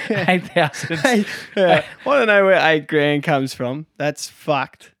 8,000. I want to know where $8,000 comes from. That's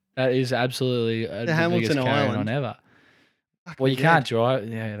fuckt. That is absolutely the Hamilton biggest carry-on Island. ever. Fucking Well, you dead. can't drive.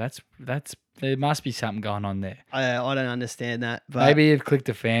 Yeah, that's there must be something going on there. I don't understand that. But Maybe you've clicked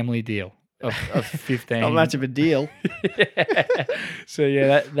a family deal of 15. not much of a deal. So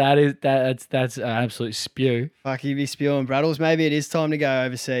yeah, that's an absolute spew. Fuck, you be spewing Braddles. Maybe it is time to go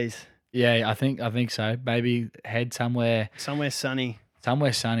overseas. Yeah, I think so. Maybe head somewhere Somewhere sunny.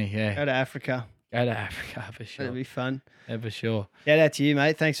 sunny. Yeah. Go to Africa. Go to Africa for sure. That'd be fun. Yeah, for sure. Yeah, that's you,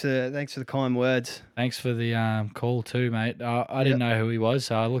 mate. Thanks for the kind words. Thanks for the call too, mate. I didn't know who he was,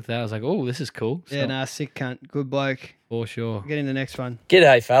 so I looked at it. I was like, oh, this is cool. Yeah, nah, sick cunt. Good bloke. For sure. Get in the next one.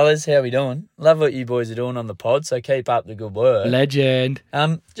 G'day, fellas. How we doing? Love what you boys are doing on the pod, so keep up the good work. Legend.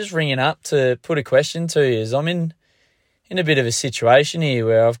 Just ringing up to put a question to you. I'm in a bit of a situation here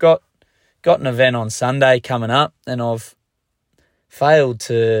where I've got an event on Sunday coming up, and I've failed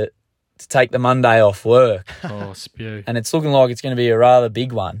to take the Monday off work. Oh, spew. And it's looking like it's going to be a rather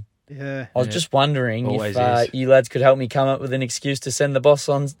big one. Yeah. I was just wondering Always if you lads could help me come up with an excuse to send the boss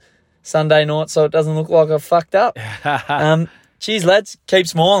on Sunday night so it doesn't look like I've fucked up. Cheers, lads. Keep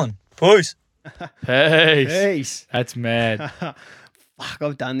smiling. Peace. Peace. That's mad. Fuck,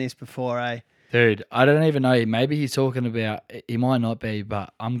 I've done this before, eh? Dude, I don't even know. Maybe he's talking about, he might not be,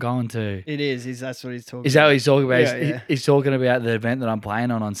 but I'm going to. It is. That's what he's talking about. Is that what he's talking about? Yeah. He's talking about the event that I'm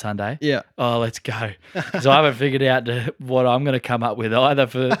playing on Sunday. Yeah. Oh, let's go. Because I haven't figured out what I'm going to come up with either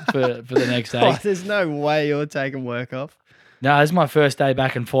for the next day. Oh, there's no way you're taking work off. No, this is my first day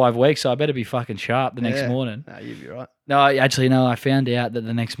back in 5 weeks, so I better be fucking sharp the next morning. No, you'd be right. No, I found out that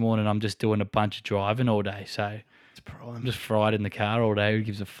the next morning I'm just doing a bunch of driving all day, so It's prime. I'm just fried in the car all day. Who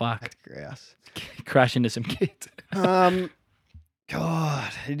gives a fuck? That's grouse. Crash into some kids. God,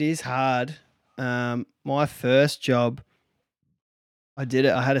 it is hard. My first job, I did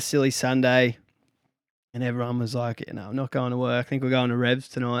it. I had a silly Sunday, and everyone was like, I'm not going to work. I think we're going to Revs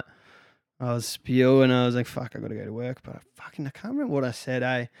tonight. I was spewing. I was like, fuck, I got to go to work. But I can't remember what I said,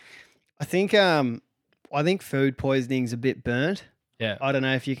 eh? I think food poisoning's a bit burnt. Yeah. I don't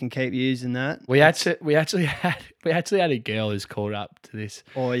know if you can keep using that. We actually had a girl who's called up to this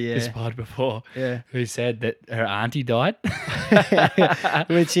pod before. Yeah. Who said that her auntie died.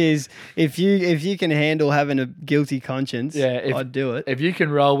 Which is if you can handle having a guilty conscience, I'd do it. If you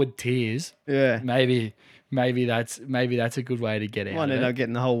can roll with tears, maybe that's a good way to get out. Might end up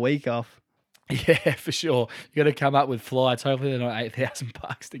getting the whole week off. Yeah, for sure. You got to come up with flights. Hopefully they're not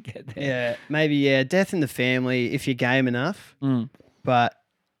 $8,000 to get there. Yeah, maybe death in the family if you're game enough. But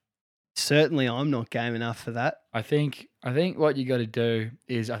certainly I'm not game enough for that. I think what you got to do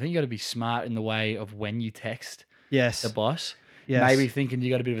is you got to be smart in the way of when you text the boss. Yes. Maybe thinking you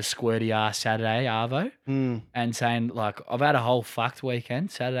got a bit of a squirty ass Saturday, Arvo, and saying like, I've had a whole fucked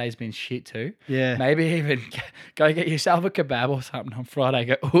weekend. Saturday's been shit too. Yeah. Maybe even go get yourself a kebab or something on Friday.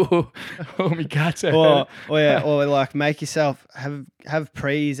 Go, my guts hurt. Or like make yourself have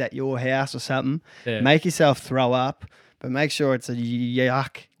prees at your house or something. Yeah. Make yourself throw up. But make sure it's a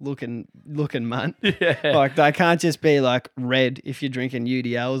yuck looking munt. Yeah. Like they can't just be like red if you're drinking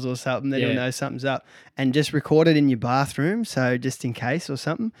UDLs or something. Then you'll know something's up. And just record it in your bathroom. So just in case or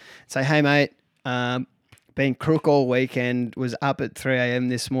something. Say, hey mate, been crook all weekend, was up at 3 a.m.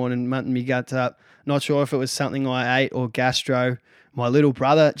 this morning, munting me guts up. Not sure if it was something I ate or gastro. My little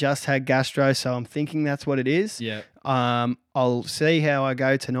brother just had gastro, so I'm thinking that's what it is. Yeah. I'll see how I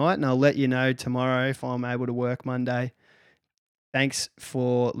go tonight and I'll let you know tomorrow if I'm able to work Monday. Thanks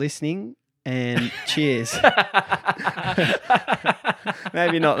for listening and cheers.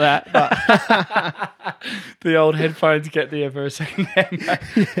 Maybe not that, but the old headphones get there for a second.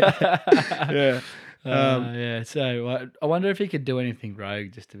 Yeah. So I wonder if he could do anything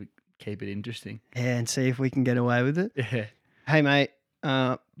rogue just to keep it interesting. Yeah, and see if we can get away with it. Yeah. Hey mate,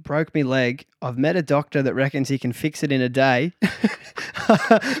 broke me leg. I've met a doctor that reckons he can fix it in a day.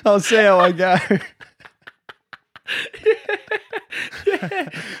 I'll see how I go. Yeah.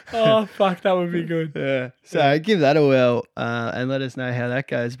 Oh fuck, that would be good. Yeah. So give that a whirl and let us know how that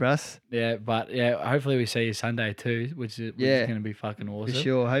goes, Bruss. Yeah, but hopefully we see you Sunday too, which is going to be fucking awesome. For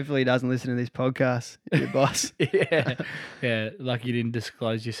sure. Hopefully he doesn't listen to this podcast, your boss. Yeah. Like you didn't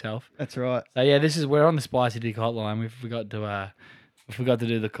disclose yourself. That's right. So we're on the Spicy Dick hotline. We forgot to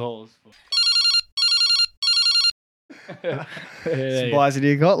do the calls. Spicy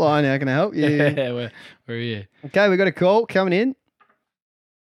Dick hotline. How can I help you? Yeah, we're here. Okay, we got a call coming in.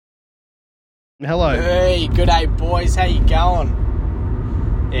 Hello. Hey, good day, boys. How you going?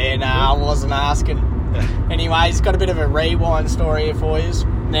 Yeah, I wasn't asking. Anyways, got a bit of a rewind story here for you.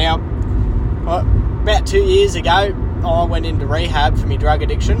 Now, about 2 years ago, I went into rehab for my drug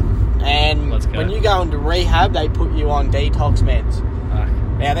addiction. And when you go into rehab, they put you on detox meds.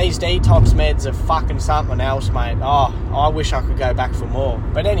 Now, these detox meds are fucking something else, mate. Oh, I wish I could go back for more.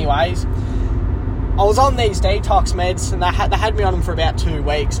 But anyways, I was on these detox meds, and they had me on them for about 2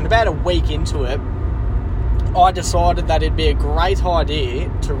 weeks. And about a week into it, I decided that it'd be a great idea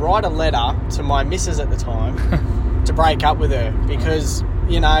to write a letter to my missus at the time to break up with her. Because,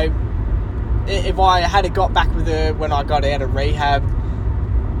 if I had got back with her when I got out of rehab,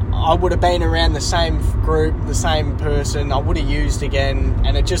 I would have been around the same group, the same person, I would have used again,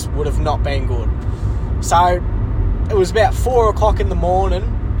 and it just would have not been good. So it was about 4 o'clock in the morning,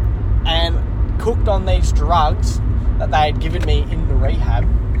 and cooked on these drugs that they had given me in the rehab,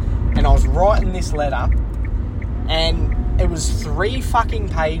 and I was writing this letter, and it was 3 fucking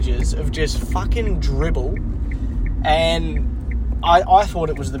pages of just fucking dribble, and I thought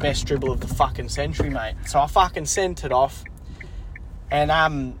it was the best dribble of the fucking century, mate. So I fucking sent it off,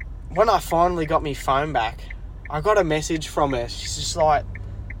 and when I finally got my phone back, I got a message from her. She's just like,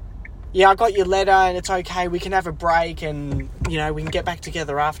 yeah, I got your letter and it's okay, we can have a break and, you know, we can get back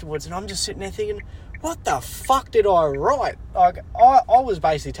together afterwards. And I'm just sitting there thinking, what the fuck did I write? Like, I was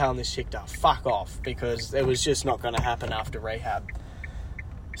basically telling this chick to fuck off because it was just not going to happen after rehab.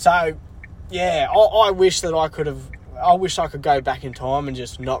 So, yeah, I wish that I could go back in time and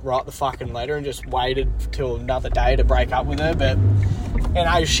just not write the fucking letter and just waited till another day to break up with her. But, you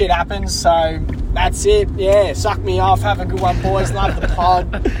know, shit happens, so that's it. Yeah, suck me off. Have a good one, boys. Love the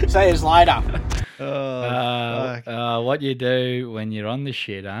pod. See you later. What you do when you're on the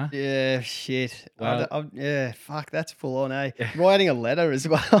shit, huh? Yeah, shit. Well, yeah, fuck, that's full on, eh? Writing a letter as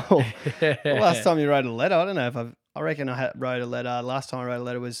well. The last time you wrote a letter, I don't know if I reckon I wrote a letter. Last time I wrote a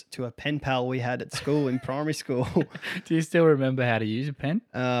letter was to a pen pal we had at school in primary school. Do you still remember how to use a pen?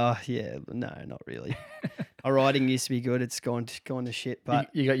 Yeah, no, not really. My writing used to be good. It's gone to shit. But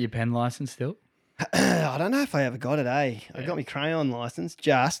you got your pen license still? I don't know if I ever got it, eh? I got my crayon license,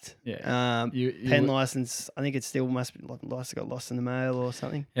 just. Yeah. Pen license, I think it still must have got lost in the mail or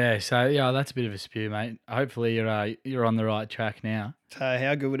something. Yeah, so yeah, that's a bit of a spew, mate. Hopefully you're on the right track now. So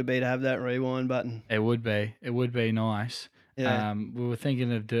how good would it be to have that rewind button? It would be. It would be nice. Yeah. We were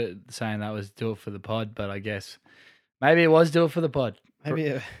thinking of saying that was do it for the pod, but I guess maybe it was do it for the pod.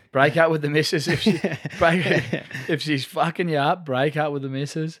 Maybe break up with the missus if if she's fucking you up. Break up with the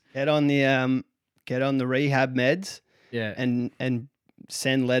missus. Get on the rehab meds. Yeah. And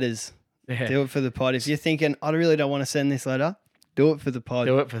send letters. Yeah. Do it for the pod. If you're thinking, I really don't want to send this letter, do it for the pod.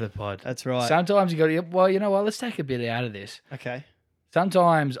 Do it for the pod. That's right. Sometimes you got to. Well, you know what? Let's take a bit out of this. Okay.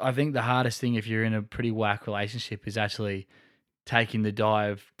 Sometimes I think the hardest thing if you're in a pretty whack relationship is actually taking the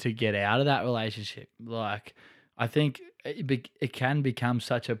dive to get out of that relationship. Like, I think it can become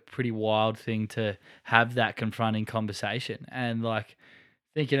such a pretty wild thing to have that confronting conversation. And like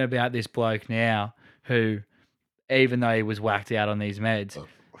thinking about this bloke now who, even though he was whacked out on these meds,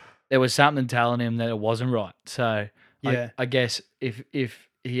 there was something telling him that it wasn't right. So yeah. I guess if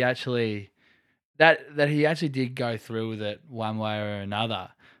he actually that he actually did go through with it one way or another,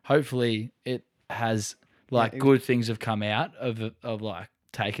 hopefully it has good things have come out of like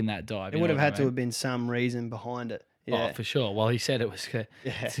taking that dive. It would have had to have been some reason behind it. Yeah. Oh, for sure. Well, he said it was to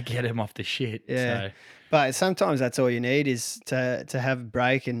get him off the shit. Yeah. So. But sometimes that's all you need is to have a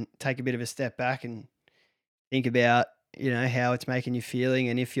break and take a bit of a step back and think about, you know, how it's making you feeling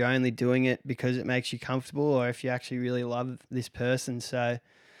and if you're only doing it because it makes you comfortable or if you actually really love this person. So,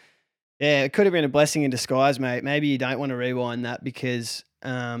 yeah, it could have been a blessing in disguise, mate. Maybe you don't want to rewind that because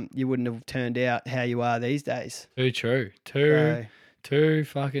you wouldn't have turned out how you are these days. Too true. Too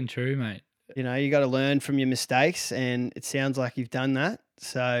fucking true, mate. You know, you got to learn from your mistakes and it sounds like you've done that.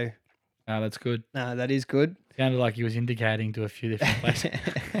 So, no, that's good. No, that is good. Sounded like he was indicating to a few different places.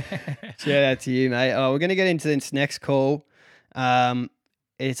 Shout out to you, mate. Oh, we're going to get into this next call.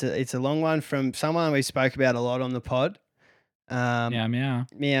 It's a long one from someone we spoke about a lot on the pod. Meow, meow.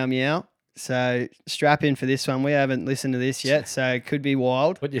 Meow, meow. So strap in for this one. We haven't listened to this yet, so it could be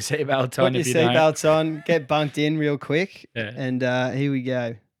wild. Put your seatbelts on. Put your seatbelts on. Get bunked in real quick. Yeah. And here we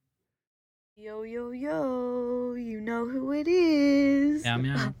go. Yo, yo, yo, you know who it is. Meow,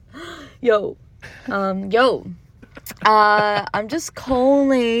 meow. Yo. I'm just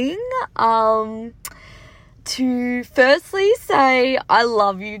calling to firstly say I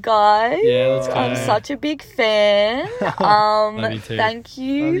love you guys. Yeah, let's go. I'm such a big fan. Love you too. Thank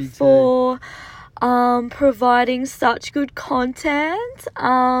you for providing such good content.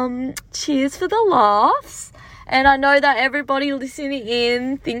 Cheers for the laughs. And I know that everybody listening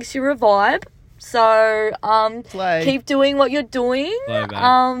in thinks you're a vibe. So keep doing what you're doing.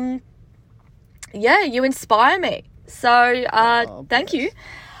 Yeah, you inspire me. So thank you.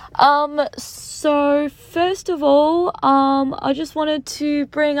 So first of all, I just wanted to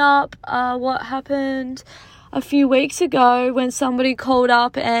bring up what happened a few weeks ago when somebody called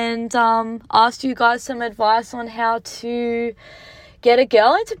up and asked you guys some advice on how to get a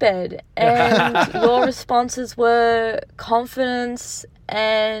girl into bed. And your responses were confidence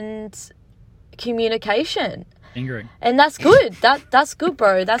and communication. Fingering. And that's good. That's good,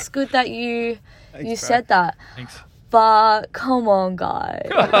 bro. That's good that you Thanks, said that. Thanks. But come on, guys.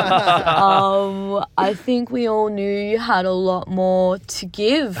 I think we all knew you had a lot more to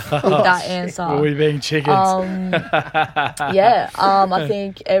give with that answer. Were we being chickens? I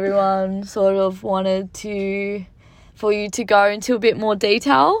think everyone sort of wanted for you to go into a bit more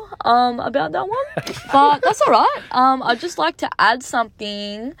detail about that one. But that's all right. I'd just like to add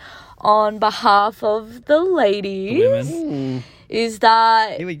something on behalf of the ladies. Women. Is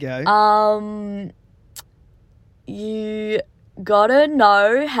that Here we go. you gotta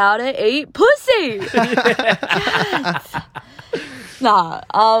know how to eat pussy. Nah,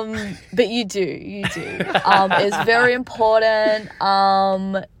 but you do. It's very important.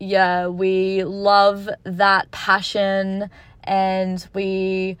 We love that passion, and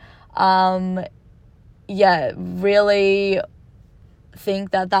we, really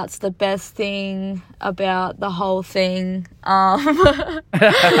think that that's the best thing about the whole thing. Now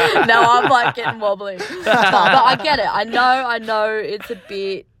I'm like getting wobbly. No, but I get it. I know it's a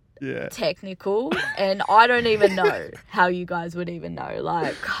bit technical, and I don't even know how you guys would even know.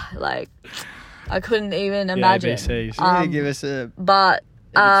 Like I couldn't even imagine. ABCs. Give us a. But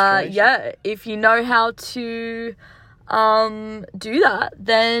demonstration. if you know how to do that,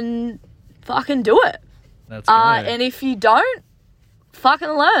 then fucking do it. That's great. And if you don't, fucking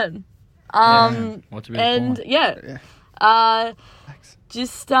learn. What's a bit of point?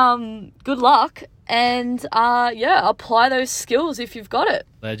 Just good luck, and apply those skills if you've got it.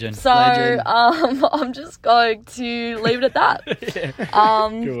 Legend. So I'm just going to leave it at that.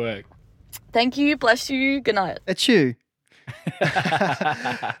 Good work. Thank you, bless you, good night. That's you.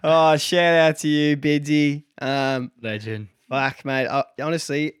 Oh, shout out to you, Bidsy. Legend. Fuck, mate.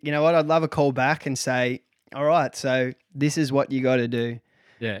 Honestly, you know what? I'd love a call back and say, all right, so this is what you got to do.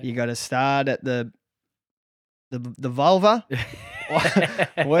 Yeah. You got to start at the vulva,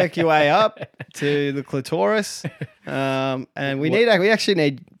 work your way up to the clitoris, and we actually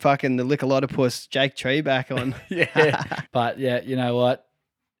need fucking the lick a lot of puss Jake Tree back on. But yeah, you know what?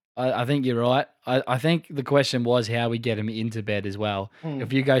 I think you're right. I think the question was how we get him into bed as well.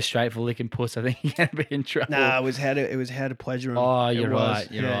 If you go straight for licking puss, I think you're gonna be in trouble. No, it was how to pleasure him. Oh, you're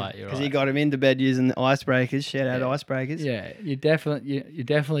right. You're right. Because he got him into bed using the icebreakers. Shout out icebreakers. Yeah, you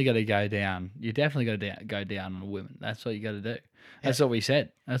definitely got to go down. You definitely got to go down on women. That's what you got to do. That's what we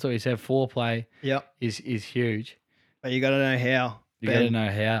said. Foreplay. Yep. is huge. But you got to know how. You got to know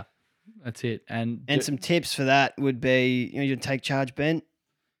how. That's it. And some tips for that would be, you take charge, Ben.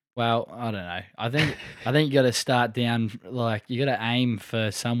 Well, I don't know. I think you got to start down. Like you got to aim for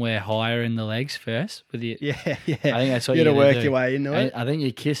somewhere higher in the legs first with your. Yeah. I think that's what you got to work do. your way into it. I think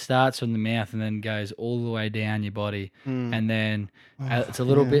your kiss starts from the mouth and then goes all the way down your body, and then it's a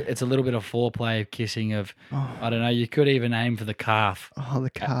little bit. It's a little bit of foreplay of kissing. I don't know. You could even aim for the calf. Oh, the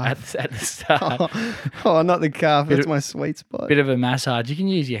calf at the start. Oh, not the calf. That's my sweet spot. Bit of a massage. You can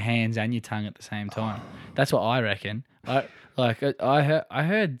use your hands and your tongue at the same time. That's what I reckon. I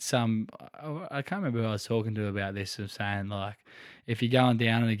heard some. I can't remember who I was talking to about this. Of saying like, if you're going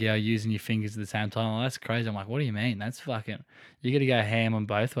down on a girl using your fingers at the same time, well, that's crazy. I'm like, what do you mean? That's fucking. You got to go ham on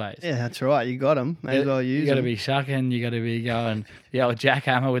both ways. Yeah, that's right. You got them. May as well use them. You got to be shucking. You got to be going the old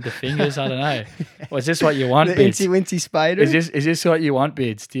jackhammer with the fingers. I don't know. Well, is this what you want, the Bids? Incy Wincy Spader. Is this what you want,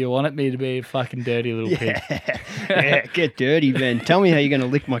 Bids? Do you want me to be a fucking dirty little pig? Yeah, get dirty, Ben. Tell me how you're going to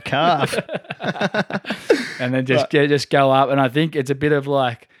lick my calf. And then just go up. And I think it's a bit of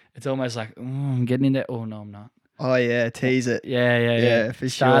like, it's almost like, I'm getting in there. Oh, no, I'm not. Oh, yeah, tease it. Yeah, for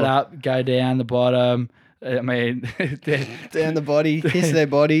Start sure. up, go down the bottom. I mean, down the body, kiss their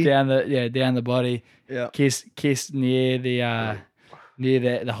body. down the body. Yeah. Kiss near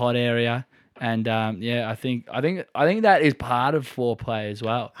the hot area. And I think that is part of foreplay as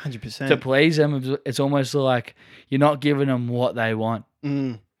well. 100%. To please them, it's almost like you're not giving them what they want.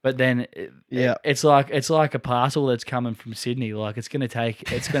 But then it's like a parcel that's coming from Sydney. Like it's gonna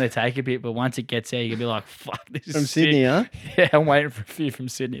take a bit, but once it gets there, you're gonna be like, "Fuck, this is from Sydney, huh? Yeah, I'm waiting for a few from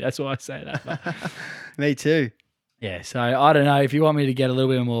Sydney. That's why I say that." Me too. Yeah, so I don't know if you want me to get a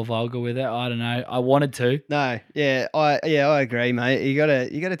little bit more vulgar with it. I don't know. I wanted to. No, I agree, mate. You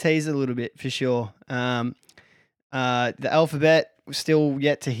gotta tease it a little bit for sure. The alphabet, still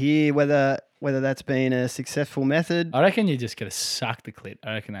yet to hear whether that's been a successful method. I reckon you just gotta suck the clit.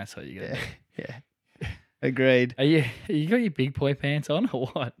 I reckon that's what you gotta do. Yeah. Agreed. You got your big boy pants on or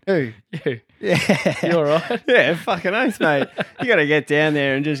what? Who? You. Yeah. You all right? Yeah, fucking oath, mate. You got to get down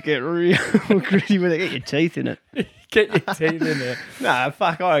there and just get real gritty with it. Get your teeth in it. Get your teeth in there. Nah,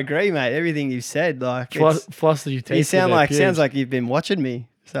 fuck, I agree, mate. Everything you've said, like, floss your teeth. You sounds like you've been watching me,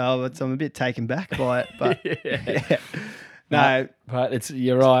 so I'm a bit taken back by it. But yeah. No, but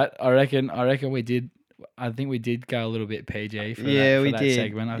you're right. I reckon we did I think we did go a little bit PG for we that did.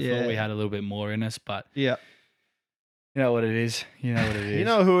 segment. I thought we had a little bit more in us, but Yeah. you know what it is. You know what it is. You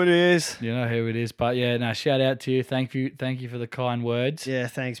know who it is. You know who it is. But yeah, no, shout out to you. Thank you for the kind words. Yeah,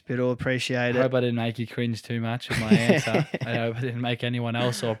 thanks, Biddle. Appreciate I it. hope I didn't make you cringe too much with my answer. I hope I didn't make anyone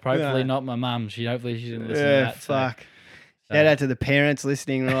else, or hopefully not my mum. Hopefully she didn't listen to that. Fuck. Shout out to the parents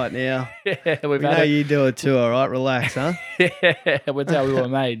listening right now. Yeah, we know you do it too, all right? Relax, huh? Yeah, that's how we were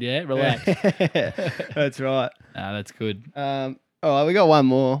made, yeah? Relax. That's right. No, that's good. All right, we got one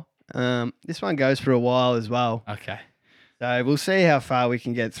more. This one goes for a while as well. Okay. So we'll see how far we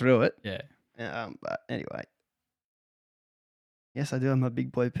can get through it. Yeah. But anyway. Yes, I do have my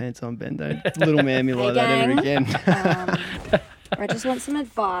big boy pants on, Ben. Don't little man me like that ever again. I just want some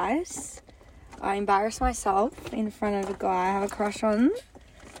advice. I embarrassed myself in front of a guy I have a crush on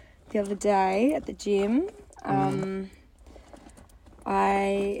the other day at the gym.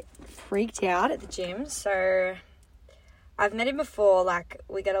 I freaked out at the gym. So I've met him before. Like,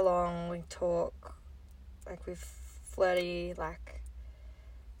 we get along, we talk, like, we're flirty, like,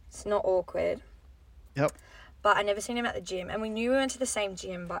 it's not awkward. Yep. But I never seen him at the gym. And we knew we went to the same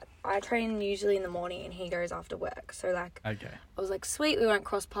gym, but I train usually in the morning and he goes after work. So, like, okay. I was like, sweet, we won't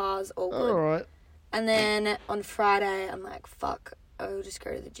cross paths, all good. All right. And then on Friday, I'm like, fuck, I'll just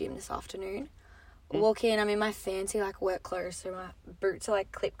go to the gym this afternoon. I walk in, I'm in my fancy, like, work clothes, so my boots are,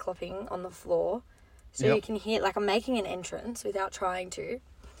 like, clip-clopping on the floor. So you can hear, like, I'm making an entrance without trying to.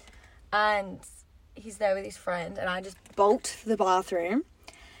 And he's there with his friend, and I just bolt to the bathroom.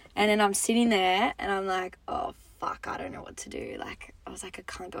 And then I'm sitting there, and I'm like, oh, fuck, I don't know what to do. Like, I was like, I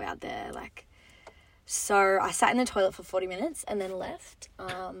can't go out there. Like, so I sat in the toilet for 40 minutes and then left.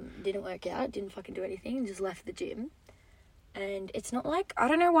 Didn't work out, didn't fucking do anything, just left the gym. And it's not like, I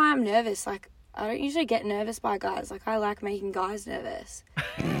don't know why I'm nervous. Like, I don't usually get nervous by guys. Like, I like making guys nervous.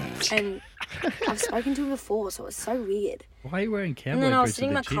 And I've spoken to him before, so it's so weird. Why are you wearing cowboy boots? And then I was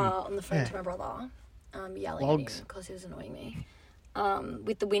sitting in the my gym? car on the phone to my brother, yelling at him because he was annoying me.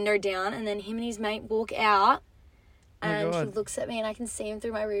 With the window down, and then him and his mate walk out, and he looks at me, and I can see him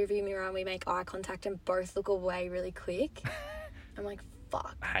through my rearview mirror, and we make eye contact, and both look away really quick. I'm like,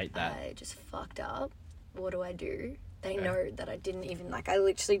 fuck. I hate that. I just fucked up. What do I do? They know that I didn't even, like, I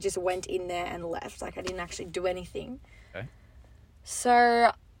literally just went in there and left. Like, I didn't actually do anything. Okay.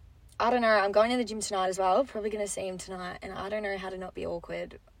 So, I don't know. I'm going to the gym tonight as well. Probably going to see him tonight, and I don't know how to not be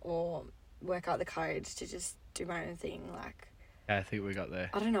awkward or work out the codes to just do my own thing, like. Yeah, I think we got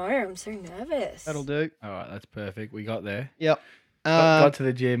there. I don't know. I'm so nervous. That'll do. All right, that's perfect. We got there. Yep. Got to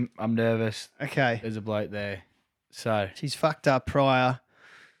the gym. I'm nervous. Okay. There's a bloke there. So she's fucked up prior.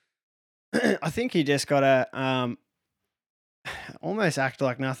 I think you just gotta almost act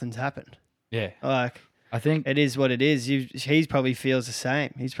like nothing's happened. Yeah. Like, I think it is what it is. He probably feels the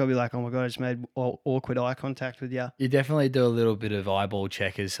same. He's probably like, oh my God, I just made awkward eye contact with you. You definitely do a little bit of eyeball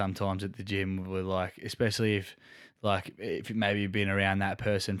checkers sometimes at the gym, with, like, especially if maybe you've been around that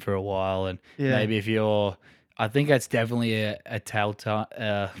person for a while, and maybe if you're, I think that's definitely a telltale,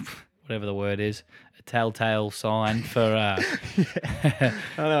 whatever the word is, a telltale sign for I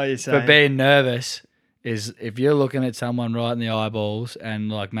know what you're saying. for being nervous. Is if you're looking at someone right in the eyeballs,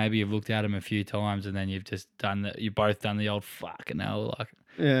 and, like, maybe you've looked at them a few times, and then you've just done that. You've both done the old fucking hell, like,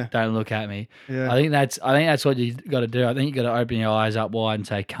 don't look at me. Yeah. I think that's what you got to do. I think you got to open your eyes up wide and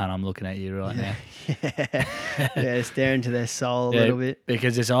say, "Cunt, I'm looking at you right now." Yeah, stare into their soul a little bit,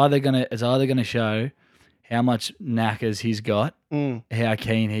 because it's either gonna show how much knackers he's got, how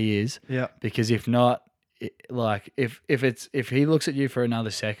keen he is. Yeah. Because if not, like, if he looks at you for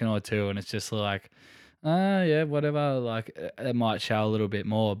another second or two, and it's just like, yeah, whatever, like, it might show a little bit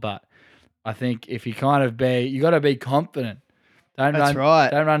more. But I think if you kind of you got to be confident. Don't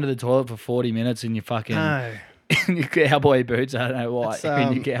run to the toilet for 40 minutes in your fucking in your cowboy boots. I don't know why.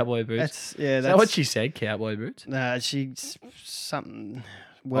 In your cowboy boots. Is that what she said? Cowboy boots? Nah, something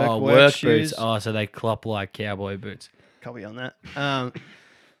work shoes. Boots. Oh, so they clop like cowboy boots. Copy on that.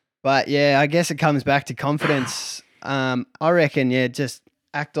 But yeah, I guess it comes back to confidence. I reckon, just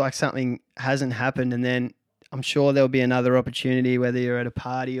act like something hasn't happened, and then I'm sure there'll be another opportunity, whether you're at a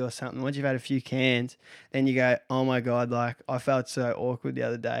party or something. Once you've had a few cans, then you go, oh my God, like, I felt so awkward the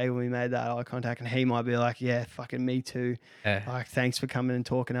other day when we made that eye contact, and he might be like, yeah, fucking me too. Yeah. Like, thanks for coming and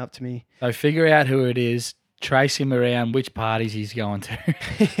talking up to me. So figure out who it is, trace him around which parties he's going to,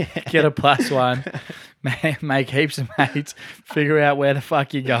 get a +1, make heaps of mates, figure out where the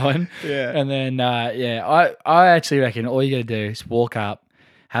fuck you're going. Yeah. And then, I actually reckon all you got to do is walk up,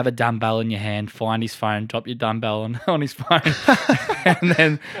 have a dumbbell in your hand, find his phone, drop your dumbbell on his phone,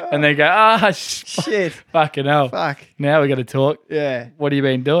 and then go, shit, fucking hell. Fuck. Now we got to talk. Yeah. What have you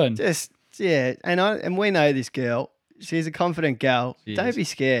been doing? Just Yeah, and we know this girl. She's a confident gal. She Don't is. be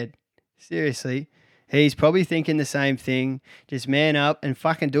scared. Seriously. He's probably thinking the same thing. Just man up and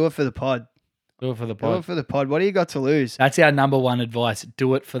fucking do it for the pod. Do it for the Do it pod. for the pod. What do you got to lose? That's our number one advice.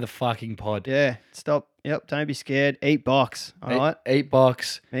 Do it for the fucking pod. Yeah, stop. Yep, don't be scared. Eat box. All right. Eat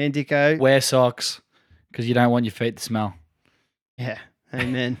box. Me and Dicko. Wear socks because you don't want your feet to smell. Yeah,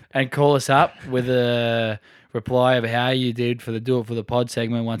 amen. And call us up with a reply of how you did for the Do It for the Pod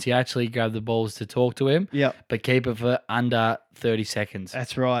segment once you actually grab the balls to talk to him. Yep, But keep it for under 30 seconds.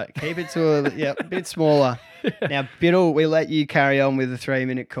 that's right. Keep it to a bit smaller. Now, Biddle, we let you carry on with the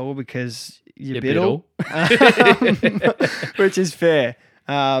 3-minute call because you're Biddle, which is fair.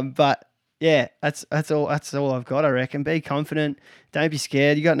 But yeah, that's all I've got, I reckon. Be confident. Don't be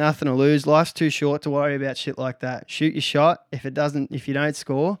scared. You got nothing to lose. Life's too short to worry about shit like that. Shoot your shot. If you don't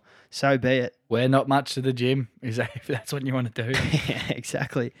score, so be it. We're not much to the gym, is that if that's what you want to do. Yeah,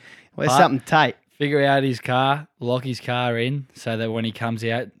 exactly. Where's But- something tight? Figure out his car, lock his car in so that when he comes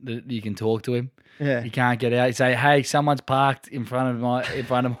out, you can talk to him. Yeah. You can't get out. You say, "Hey, someone's parked in front of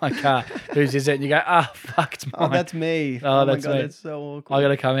my car. Whose is it?" And you go, "Ah, fuck, it's mine. Oh, that's me. Oh, my that's God, me. that's so awkward. I got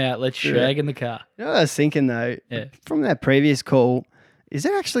to come out. Let's shag in the car." You know what I was thinking though? Yeah. From that previous call, is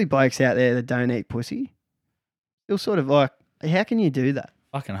there actually blokes out there that don't eat pussy? Still sort of like, how can you do that?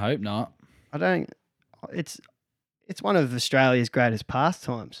 Fucking hope not. I don't. It's one of Australia's greatest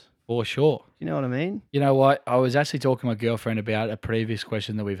pastimes. For sure. You know what I mean? You know what? I was actually talking to my girlfriend about a previous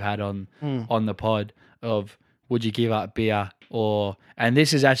question that we've had on the pod of would you give up beer and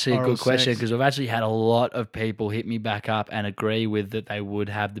this is actually a Oral good question sex. because we've actually had a lot of people hit me back up and agree with that they would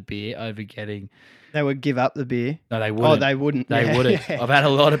have the beer over getting. They would give up the beer. No, they wouldn't. Oh, they wouldn't. They Yeah. wouldn't. I've had a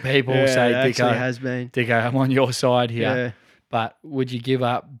lot of people Yeah, say, it actually Dicko, has been. Dicko, I'm on your side here. Yeah. But would you give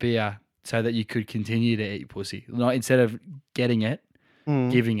up beer so that you could continue to eat pussy? Not instead of getting it,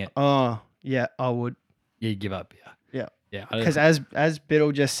 giving it. Oh, yeah, I would. You give up beer. Yeah. Yeah. Because as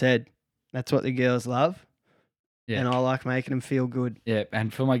Biddle just said, that's what the girls love. Yeah. And I like making them feel good. Yeah,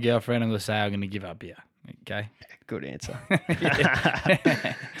 and for my girlfriend, I'm going to say I'm going to give up beer. Okay. Good answer.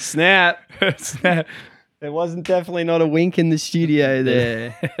 Snap. Snap. There wasn't definitely not a wink in the studio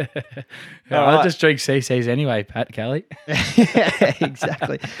there. I'll right. just drink CCs anyway, Pat Kelly. Yeah,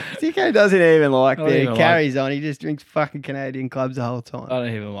 exactly. Dicko doesn't even like I don't beer. He even carries on. He just drinks fucking Canadian clubs the whole time. I don't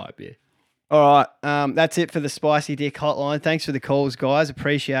even like beer. All right. That's it for the Spicy Dick Hotline. Thanks for the calls, guys.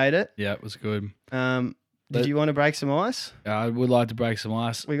 Appreciate it. Yeah, it was good. Did you want to break some ice? I would like to break some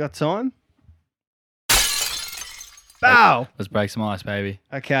ice. We got time? Bow. Let's break some ice, baby.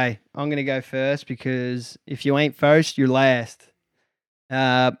 Okay, I'm going to go first because if you ain't first, you're last.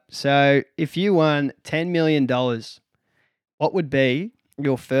 So if you won $10 million, what would be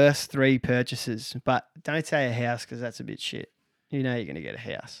your first 3 purchases? But don't say a house because that's a bit shit. You know you're going to get a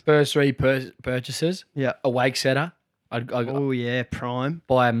house. First 3 purchases. Yeah. A wake setter. I'd Oh, yeah, prime.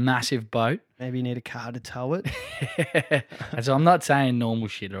 buy a massive boat. Maybe you need a car to tow it. And so I'm not saying normal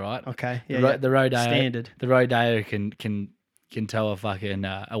shit, all right? Okay, The, yeah, ro- the Rodeo Standard. The Rodeo can tow a fucking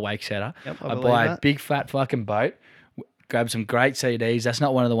a wake setter. Yep, I I believe buy a that. big fat fucking boat. Grab some great CDs. That's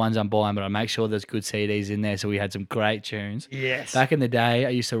not one of the ones I'm buying, but I make sure there's good CDs in there. So we had some great tunes. Yes. Back in the day, I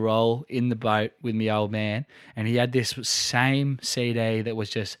used to roll in the boat with my old man, and he had this same CD that was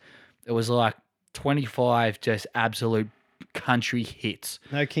just, it was like 25 just absolute country hits.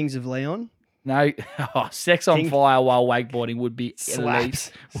 No Kings of Leon? No, Sex on King- Fire while wakeboarding would be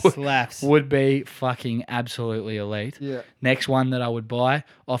Slaps. elite. Slaps. Would be fucking absolutely elite. Yeah. Next one that I would buy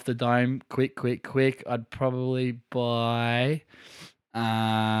off the dome, quick. I'd probably buy,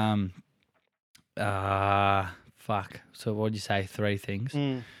 fuck. So what'd you say? 3 things.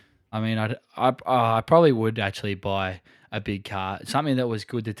 I mean, I probably would actually buy a big car, something that was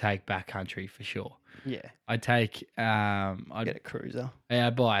good to take backcountry for sure. Yeah. I'd take, Get a cruiser. yeah,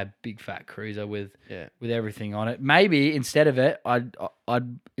 I'd buy a big fat cruiser with Yeah. everything on it. Maybe instead of it, I'd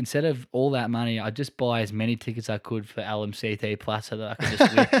instead of all that money, I'd just buy as many tickets I could for LMCT Plus so that I could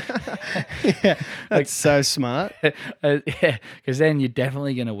just win. Yeah. That's so smart. Yeah, because then you're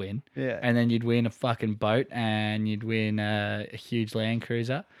definitely gonna win. Yeah. And then you'd win a fucking boat, and you'd win a huge Land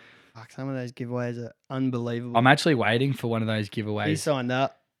Cruiser. Fuck, some of those giveaways are unbelievable. I'm actually waiting for one of those You giveaways. signed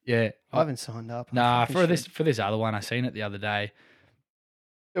up. Yeah, I haven't signed up. I'm Nah, fucking for shit. this other one, I seen it the other day.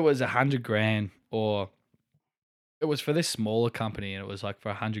 It was $100,000, or it was for this smaller company, and it was like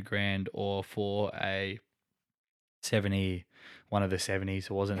for $100,000 or for a 70, one of the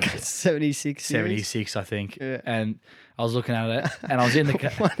 70s, wasn't it? 76. series? 76, I think. Yeah. And I was looking at it, and I was in the car.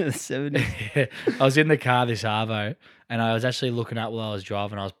 One of the 70s. I was in the car this Arvo, and I was actually looking up while I was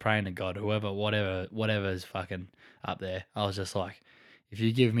driving. I was praying to God, whatever's fucking up there. I was just like, if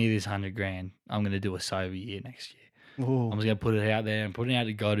you give me this $100,000, I'm going to do a sober year next year. Ooh. I'm just going to put it out there and putting it out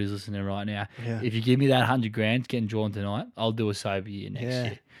to God who's listening right now. Yeah. If you give me that $100,000 getting drawn tonight, I'll do a sober year next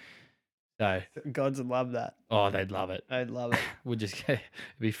year. So, Gods would love that. oh, they'd love it. They'd love it. We'll just it'd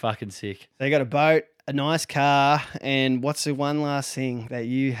be fucking sick. They got a boat, a nice car, and what's the one last thing that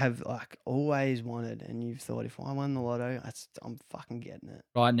you have like always wanted and you've thought, if I won the lotto, I'm fucking getting it.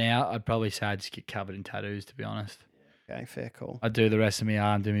 Right now, I'd probably say I'd just get covered in tattoos, to be honest. Okay, fair call. I'd do the rest of my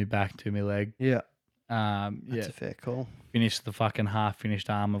arm, do my back, do my leg. Yeah. That's yeah. a fair call. Finish the fucking half-finished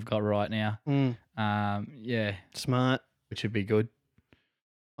arm I've got right now. Yeah. Smart. Which would be good.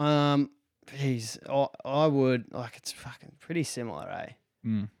 Geez, I would, like, it's fucking pretty similar, eh?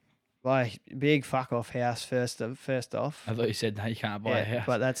 Mm. Like, big fuck off house first off. I thought you said, no, you can't buy a house.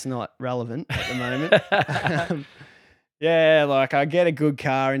 But that's not relevant at the moment. Yeah, like, I get a good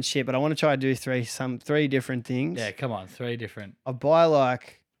car and shit, but I want to try to do three different things. Yeah, come on, 3 different. I'd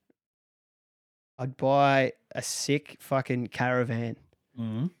buy a sick fucking caravan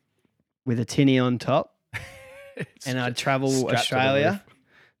with a tinny on top, and I'd travel Australia.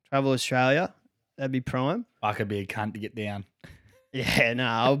 That'd be prime. I could be a cunt to get down. Yeah, no,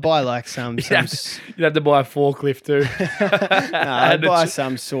 I'll buy like some. You'd have to buy a forklift too. No, I'd buy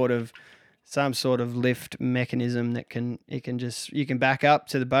some sort of lift mechanism that you can back up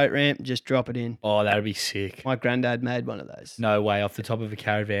to the boat ramp, just drop it in. Oh, that'd be sick. My granddad made one of those. No way, off the top of a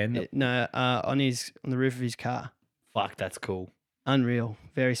caravan. On the roof of his car. Fuck, that's cool. Unreal.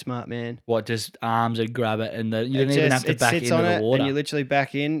 Very smart man. What, just arms and grab it and you don't even have to back into the water. And you literally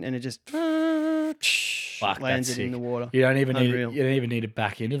back in and it just lands it in the water. You don't even need to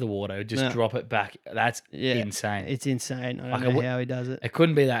back into the water. Just drop it back. That's insane. It's insane. I don't know how he does it. It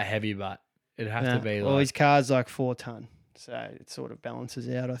couldn't be that heavy, but it'd have to be Well, his car's like 4 ton. So it sort of balances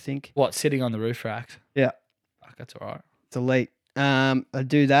out, I think. What, sitting on the roof racks? Yeah. Fuck, that's all right. It's elite. I'd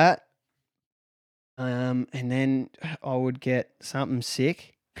do that. And then I would get something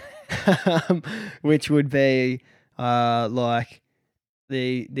sick, which would be like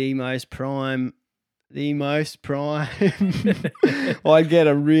the most prime. I'd get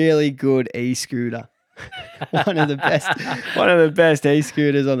a really good e-scooter, one of the best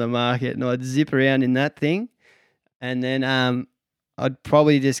e-scooters on the market, and I'd zip around in that thing, and then I'd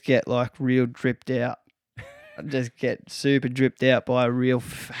probably just get like real dripped out. I'd just get super dripped out by a real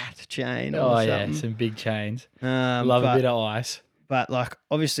fat chain. Oh, or yeah, something. some big chains. Love a bit of ice. But, like,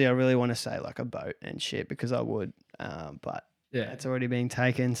 obviously I really want to say, like, a boat and shit because I would. But yeah, it's already been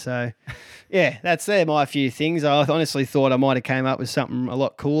taken. So, yeah, they're my few things. I honestly thought I might have came up with something a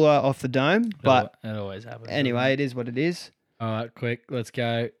lot cooler off the dome. But it always happens. Anyway, it is what it is. All right, quick, let's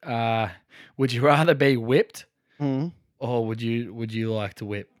go. Would you rather be whipped or would you like to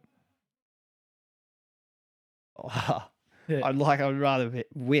whip? Oh, yeah. I'd rather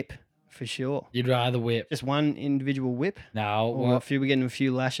whip for sure. You'd rather whip? Just one individual whip? No. Or we're getting a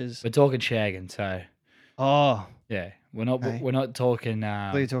few lashes. We're talking shagging, so. Oh. Yeah. We're not talking.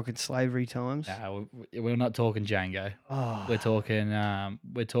 We're talking slavery times. No, we're not talking Django. Oh. We're talking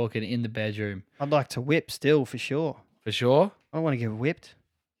in the bedroom. I'd like to whip still for sure. For sure? I don't want to get whipped.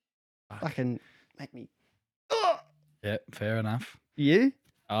 Fucking make me. Oh. Yeah, fair enough. You?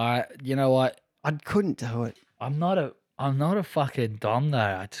 You know what? I couldn't do it. I'm not a fucking dom though.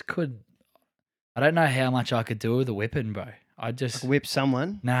 I just couldn't. I don't know how much I could do with a whipping, bro. I just whip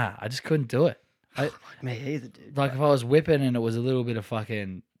someone. Nah, I just couldn't do it. Me either, dude. Like if I was whipping and it was a little bit of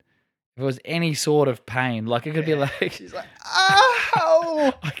fucking, if it was any sort of pain, like it could be like, she's like,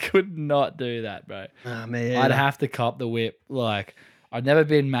 ow! I could not do that, bro. Me either. I'd have to cop the whip. Like I've never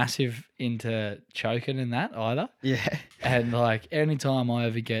been massive into choking in that either. Yeah. And like anytime I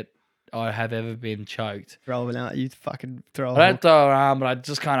have ever been choked. Throwing out, you fucking throw. I don't throw an arm, but I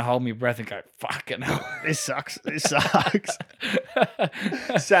just kind of hold my breath and go, fucking hell. This sucks.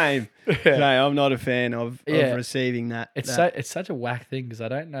 Same. Yeah. No, I'm not a fan of receiving that. It's such a whack thing because I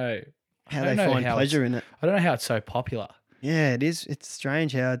don't know how they find pleasure in it. I don't know how it's so popular. Yeah, it is. It's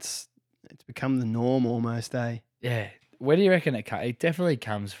strange how it's become the norm almost, eh? Yeah. Where do you reckon it comes? It definitely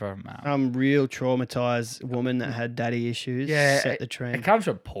comes from some real traumatized woman that had daddy issues. Yeah, set the trend. It comes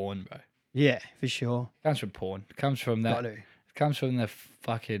from porn, bro. Yeah, for sure. It comes from porn. It comes from that. It comes from the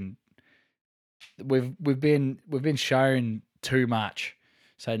fucking. We've been shown too much,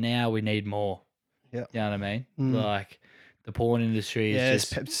 so now we need more. Yeah, you know what I mean. Like the porn industry is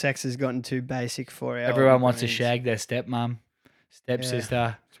just sex has gotten too basic for our. Everyone wants to shag their stepmom,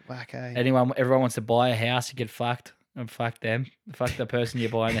 stepsister. It's whack, eh? Everyone wants to buy a house and get fucked. And fuck them. Fuck the person you're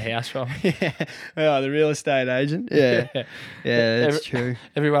buying the house from. Yeah. Oh, the real estate agent. Yeah. Yeah, that's true.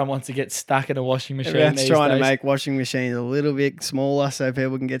 Everyone wants to get stuck in a washing machine. Everyone's these trying to days. make washing machines a little bit smaller so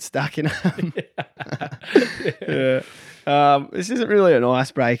people can get stuck in them. Yeah. This isn't really an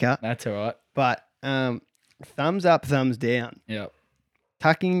icebreaker, That's all right. but thumbs up, thumbs down. Yep.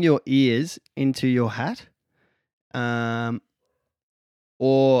 Tucking your ears into your hat,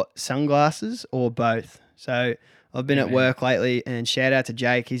 or sunglasses, or both. So I've been Yeah, at man. work lately, and shout out to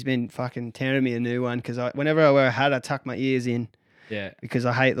Jake. He's been fucking tearing me a new one because whenever I wear a hat, I tuck my ears in Yeah. because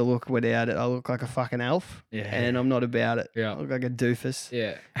I hate the look without it. I look like a fucking elf, Yeah. and I'm not about it. Yeah. I look like a doofus.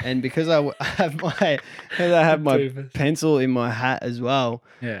 Yeah. And because I have my Doofus. pencil in my hat as well,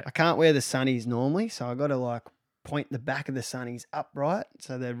 Yeah. I can't wear the sunnies normally, so I got to like point the back of the sunnies upright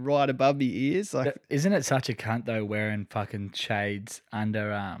so they're right above the ears. Like, Isn't it such a cunt though wearing fucking shades under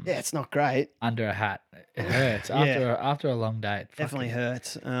yeah, it's not great. under a hat? It hurts Yeah. after a long day. It Definitely fucking-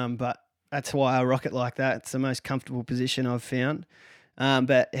 hurts. But that's why I rock it like that. It's the most comfortable position I've found.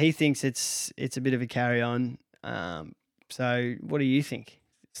 But he thinks it's a bit of a carry on. So what do you think?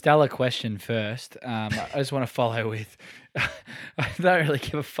 Stellar question first. I just want to follow with. I don't really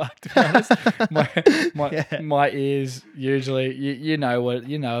give a fuck, to be honest. Yeah. My ears usually, you know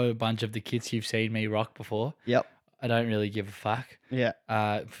a bunch of the kits you've seen me rock before. Yep. I don't really give a fuck. Yeah.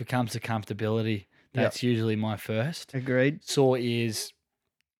 If it comes to comfortability, that's usually my first. Agreed. Sore ears,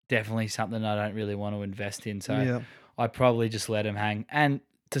 definitely something I don't really want to invest in. So Yeah. I probably just let them hang. And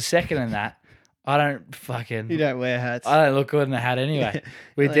to second in that, I don't fucking. You don't wear hats. I don't look good in a hat anyway.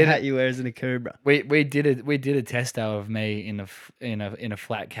 We The did hat it. you wear is in a cobra. We did a testo of me in a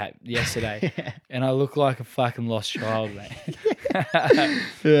flat cap yesterday, Yeah. and I look like a fucking lost child, man.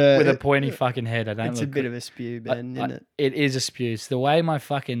 Yeah, With a pointy fucking head. I don't. It's look a bit good. of a spew, Ben, isn't it? It is a spew. It's the way my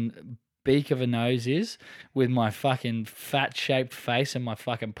fucking beak of a nose is, with my fucking fat shaped face and my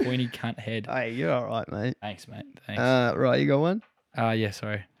fucking pointy cunt head. Hey, you're all right, mate. Thanks, mate. Thanks. Right, you got one? Yeah,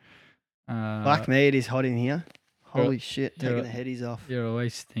 sorry. Like me, it is hot in here. Holy shit, taking you're- the headies off. You're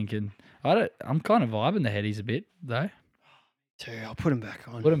always thinking. I'm kind of vibing the headies a bit though. Dude, I'll put them back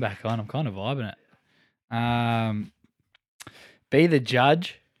on. Put them back on. I'm kind of vibing it. Be the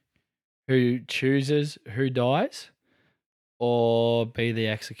judge who chooses who dies, or be the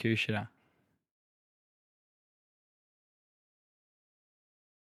executioner.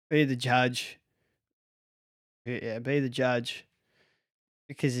 Be the judge. Yeah, be the judge.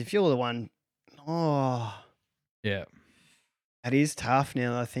 Because if you're the one, Yeah. that is tough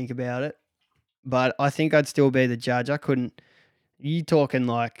now that I think about it. But I think I'd still be the judge. I couldn't. You talking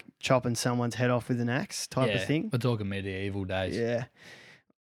like chopping someone's head off with an axe type of thing? We're talking medieval days. Yeah.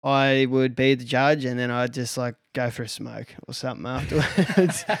 I would be the judge, and then I'd just like go for a smoke or something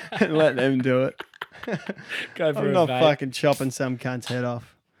afterwards and let them do it. Go for I'm a not vape. fucking chopping some cunt's head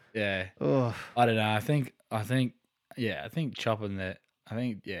off. Yeah. Oh, I don't know. I think definitely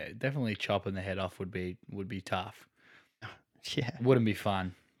chopping the head off would be tough. yeah. Wouldn't be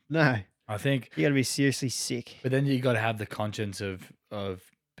fun. No, I think. you got to be seriously sick. But then you got to have the conscience of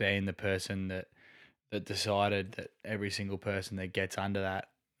being the person that decided that every single person that gets under that,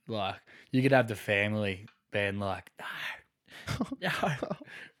 like, you could have the family being like, no,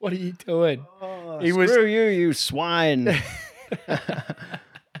 what are you doing? Oh, He was- screw you, you swine.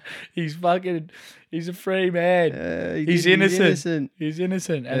 He's a free man. He's innocent. He's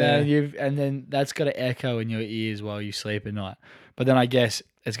innocent, and Yeah. then that's got to echo in your ears while you sleep at night. But then I guess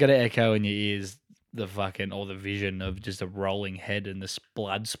it's got to echo in your ears the vision of just a rolling head and this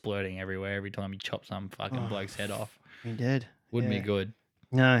blood splurting everywhere every time you chop some fucking bloke's head off. He did. Wouldn't Yeah. be good.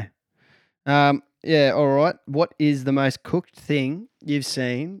 No. Yeah, all right. What is the most cooked thing you've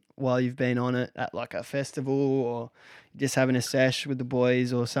seen while you've been on it at like a festival or just having a sesh with the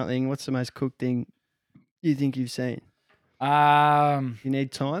boys or something? What's the most cooked thing you think you've seen? You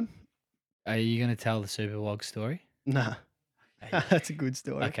need time? Are you gonna tell the Super Wog story? Nah. That's a good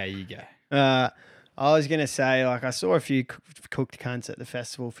story. Okay, you go. I was going to say, like, I saw a few cooked cunts at the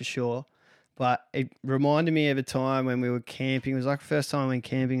festival for sure, but it reminded me of a time when we were camping. It was like the first time we went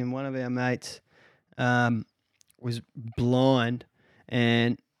camping, and one of our mates was blind,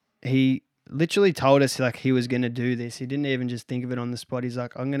 and he literally told us, like, he was going to do this. He didn't even just think of it on the spot. He's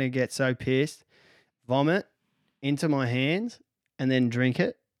like, I'm going to get so pissed, vomit into my hands, and then drink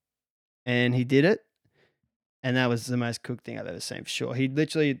it. And he did it. And that was the most cooked thing I've ever seen for sure. He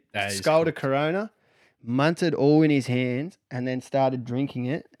literally That is sculled a cooked. Corona, munted all in his hands, and then started drinking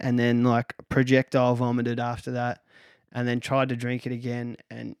it, and then like projectile vomited after that, and then tried to drink it again.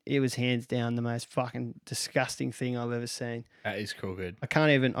 And it was hands down the most fucking disgusting thing I've ever seen. That is crooked. I can't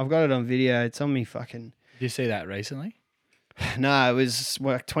even, I've got it on video. It's on me fucking Did you see that recently? No, it was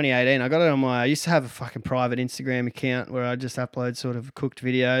like 2018. I got it on I used to have a fucking private Instagram account where I just upload sort of cooked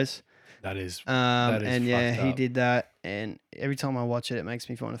videos. That is And yeah, fucked he up. did that. And every time I watch it, it makes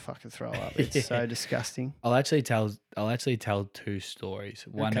me want to fucking throw up. It's so disgusting. I'll actually tell two stories.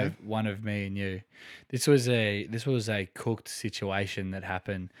 One of me and you. This was a cooked situation that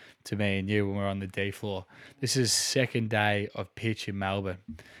happened to me and you when we were on the D floor. This is second day of pitch in Melbourne,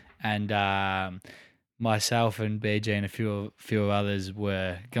 and myself and BG and a few others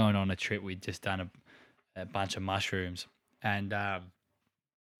were going on a trip. We'd just done a bunch of mushrooms, and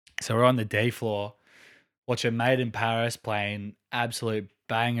so we're on the D floor watching Made in Paris playing absolute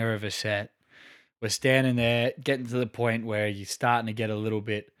banger of a set. We're standing there, getting to the point where you're starting to get a little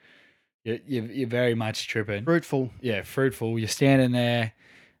bit, you're very much tripping. Fruitful. Yeah, fruitful. You're standing there.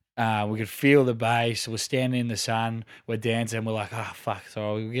 We could feel the bass. We're standing in the sun. We're dancing. We're like, oh, fuck.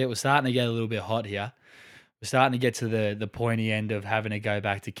 So we're starting to get a little bit hot here. We're starting to get to the pointy end of having to go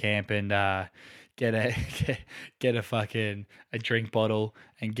back to camp and get a fucking a drink bottle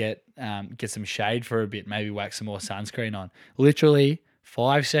and get some shade for a bit, maybe whack some more sunscreen on. Literally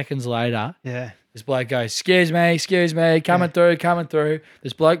 5 seconds later, this bloke goes, excuse me, coming through.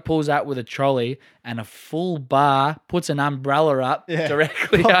 This bloke pulls out with a trolley and a full bar, puts an umbrella up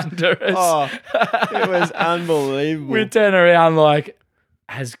directly under us. Oh, it was unbelievable. We turn around like,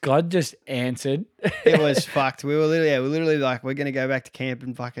 has God just answered? It was fucked. We were literally like, we're gonna go back to camp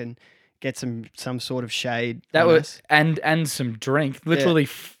and fucking get some sort of shade. That was and some drink. Literally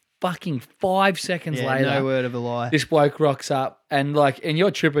fucking 5 seconds later. No word of a lie. This bloke rocks up and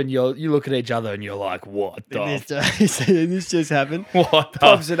you're tripping. You look at each other and you're like, what this just happened. What?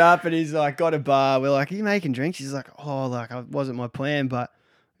 Pops it up and he's like, got a bar. We're like, are you making drinks? He's like, oh, like it wasn't my plan, but.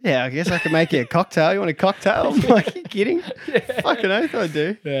 Yeah, I guess I could make you a cocktail. You want a cocktail? I'm like, are you kidding? Fucking oath I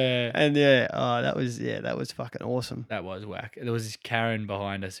do. Yeah. And that was fucking awesome. That was whack. There was this Karen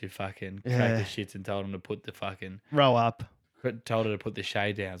behind us who fucking cracked the shits and told him to put the fucking... Roll up. Told her to put the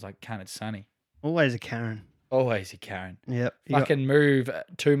shade down. I was like, cunt, it's sunny. Always a Karen. Always a Karen. Yep. Fucking move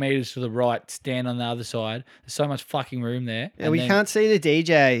 2 meters to the right, stand on the other side. There's so much fucking room there. Yeah, we can't see the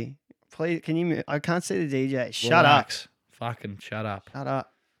DJ. Please, can you... I can't see the DJ. Shut up. Fucking shut up. Shut up.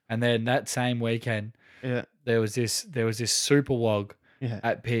 And then that same weekend, there was this super wog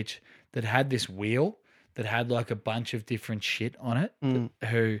at pitch that had this wheel that had like a bunch of different shit on it,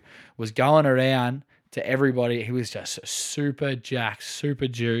 who was going around to everybody. He was just super jacked, super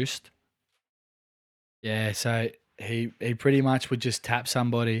juiced. Yeah, so he pretty much would just tap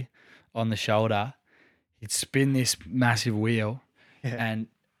somebody on the shoulder. He'd spin this massive wheel, and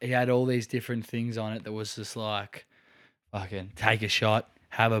he had all these different things on it that was just like, fucking take a shot,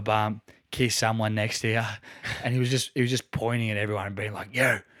 have a bump, kiss someone next to you, and he was just pointing at everyone and being like,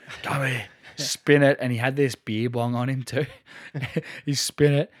 "Yo, come here, spin it." And he had this beer bong on him too. He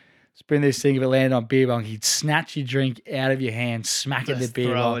spin this thing. If it landed on beer bong, he'd snatch your drink out of your hand, smack it in the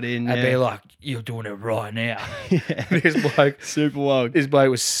beer bong, and be like, "You're doing it right now." This bloke, super woke. This bloke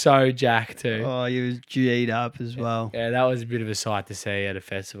was so jacked too. Oh, he was G'd up as well. Yeah, that was a bit of a sight to see at a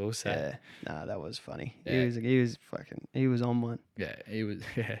festival. So that was funny. Yeah. He was on one. Yeah, he was.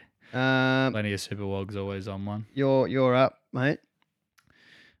 Yeah. Plenty of super wogs always on one. You're up, mate.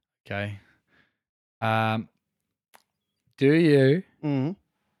 Okay. Do you Mm-hmm.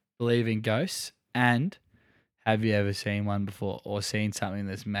 believe in ghosts, and have you ever seen one before or seen something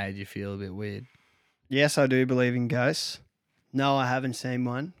that's made you feel a bit weird? Yes, I do believe in ghosts. No, I haven't seen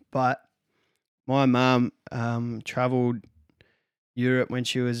one, but my mum travelled Europe when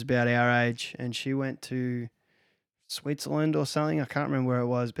she was about our age, and she went to Switzerland or something. I can't remember where it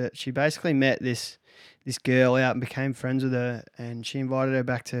was, but she basically met this girl out and became friends with her, and she invited her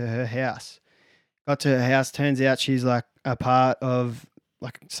back to her house. Got to her house, turns out she's like a part of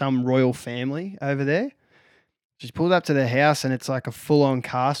like some royal family over there. She's pulled up to the house and it's like a full-on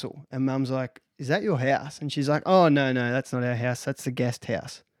castle. And Mum's like, "Is that your house?" And she's like, "Oh, no, that's not our house. That's the guest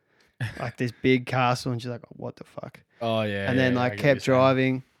house." Like this big castle. And she's like, "What the fuck?" Oh, yeah. And then kept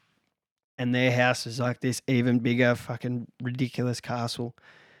driving. And their house is like this even bigger fucking ridiculous castle.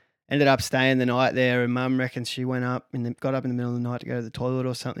 Ended up staying the night there, and Mum reckons she went up and got up in the middle of the night to go to the toilet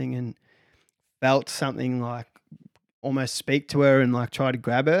or something and felt something like almost speak to her and like try to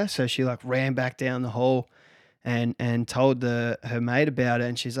grab her. So she like ran back down the hall and told her mate about it.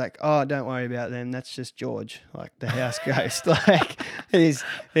 And she's like, "Oh, don't worry about them. That's just George, like the house ghost. Like he's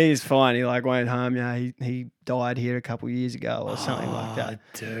fine. He like won't harm you. He died here a couple of years ago or something like that."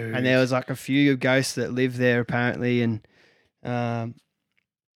 Dude. And there was like a few ghosts that lived there apparently. And that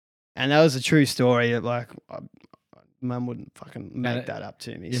was a true story. Like Mum wouldn't fucking make that up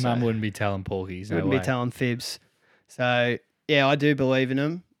to me. Your mum wouldn't be telling porkies. No wouldn't way. be telling fibs. So yeah, I do believe in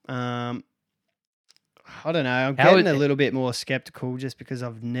them. I don't know. I'm getting a little bit more skeptical just because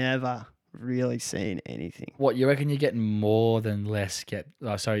I've never really seen anything. What, you reckon you're getting more than less skeptical?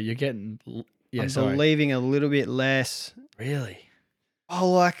 Oh, sorry, you're getting. Yeah, I'm believing a little bit less. Really?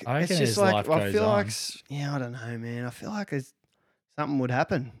 Oh, like I it's reckon just as like life I goes feel on. like I don't know, man. I feel like something would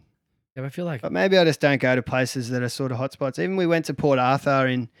happen. Yeah, I feel like. But maybe I just don't go to places that are sort of hotspots. Even we went to Port Arthur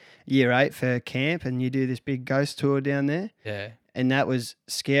in year 8 for camp, and you do this big ghost tour down there. Yeah. And that was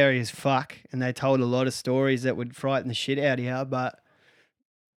scary as fuck. And they told a lot of stories that would frighten the shit out of you, but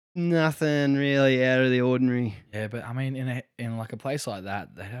nothing really out of the ordinary. Yeah, but I mean, in like a place like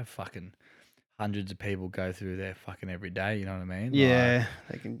that, they have fucking hundreds of people go through there fucking every day. You know what I mean? Yeah,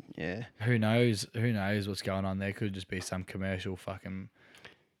 like, they can. Yeah. Who knows? Who knows what's going on there? Could just be some commercial fucking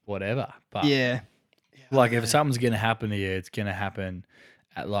whatever. But Yeah. like if something's gonna happen to you, it's gonna happen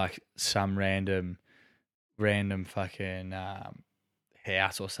at like some random fucking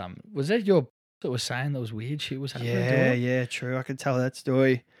house or something. Was that your that was saying that was weird shit was happening to him? Yeah, true. I could tell that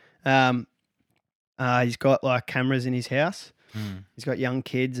story. He's got like cameras in his house. He's got young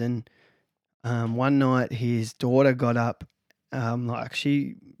kids, and one night his daughter got up, like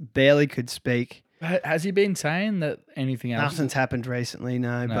she barely could speak. Has he been saying that anything else? Nothing's happened recently,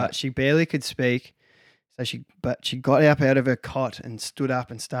 no, but she barely could speak. So she got up out of her cot and stood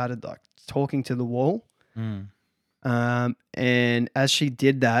up and started like talking to the wall. And as she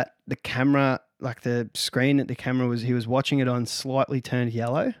did that, the camera, like the screen that the camera he was watching it on, slightly turned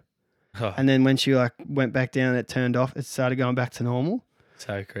yellow. Oh, And then when she like went back down, it turned off. It started going back to normal,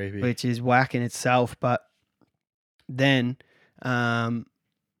 so creepy. which is whack in itself. But then,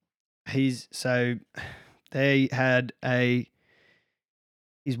 his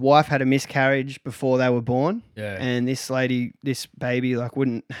wife had a miscarriage before they were born. Yeah. And this baby, like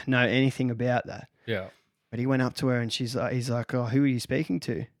wouldn't know anything about that. Yeah. But he went up to her and he's like, oh, who are you speaking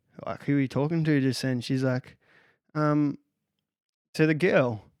to? Like, who are you talking to just then? She's like, to the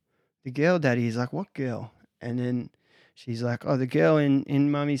girl, daddy. He's like, what girl? And then she's like, oh, the girl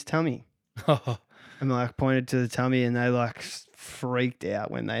in mummy's tummy. And like pointed to the tummy, and they like freaked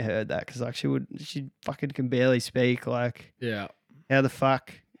out when they heard that. Cause like she fucking can barely speak. Like, yeah. How the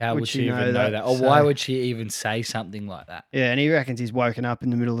fuck? How would she even know that? Or why would she even say something like that? Yeah, and he reckons he's woken up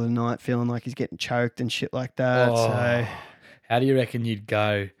in the middle of the night feeling like he's getting choked and shit like that. Oh, so, how do you reckon you'd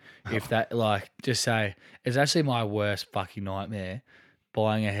go if that, like, just say, it's actually my worst fucking nightmare,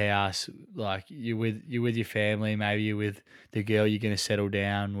 buying a house, like, you're with your family, maybe you're with the girl you're going to settle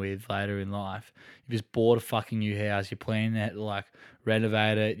down with later in life. You just bought a fucking new house, you're planning to, like,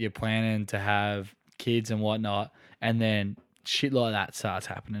 renovate it, you're planning to have kids and whatnot, and then shit like that starts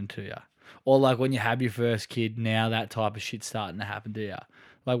happening to you. Or like when you have your first kid, now that type of shit's starting to happen to you.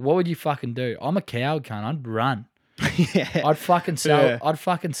 Like, what would you fucking do? I'm a coward, cunt. I'd run. yeah. I'd fucking sell. Yeah. I'd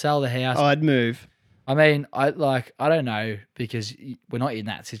fucking sell the house. I'd move. I mean, I don't know, because we're not in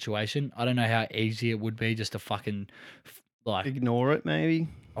that situation. I don't know how easy it would be just to fucking like ignore it, maybe.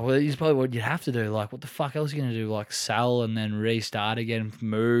 Oh, well, it's probably what you'd have to do. Like, what the fuck else are you gonna do? Like, sell and then restart again,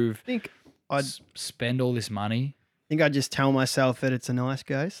 move. I think I'd spend all this money. I think I'd just tell myself that it's a nice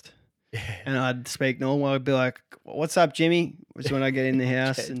ghost. Yeah. And I'd speak normal. I'd be like, what's up, Jimmy? Which when I get in the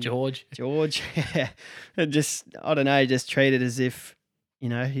house. And George, yeah. And just, I don't know, just treat it as if,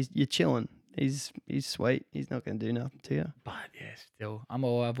 you're chilling. He's sweet. He's not going to do nothing to you. But yeah, still, I've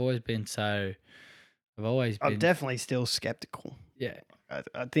always been I'm definitely still skeptical. Yeah.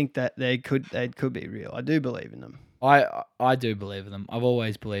 I think that they could be real. I do believe in them. I do believe in them. I've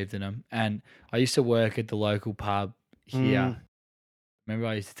always believed in them. And I used to work at the local pub here. Remember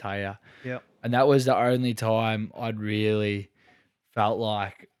I used to tell you? Yeah. And that was the only time I'd really felt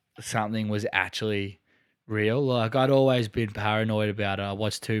like something was actually real. Like, I'd always been paranoid about it. I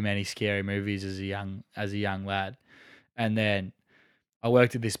watched too many scary movies as a young lad. And then I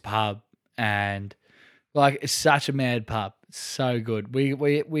worked at this pub, and like, it's such a mad pub. So good.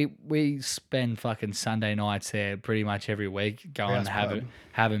 We spend fucking Sunday nights there pretty much every week, going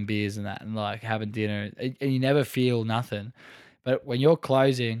having beers and that, and like having dinner, and you never feel nothing. But when you're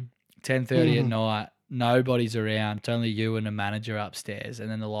closing 10:30 at night, nobody's around. It's only you and the manager upstairs,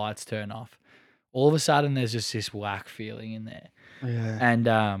 and then the lights turn off. All of a sudden, there's just this whack feeling in there. Yeah. And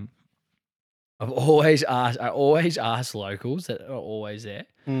I always ask locals that are always there.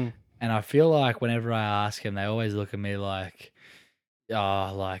 And I feel like whenever I ask them, they always look at me like,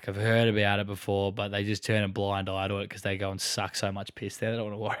 oh, like I've heard about it before, but they just turn a blind eye to it because they go and suck so much piss there. They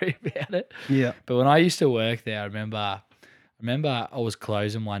don't want to worry about it. Yeah. But when I used to work there, I remember I was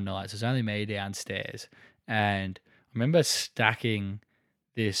closing one night, so it's only me downstairs, and remember stacking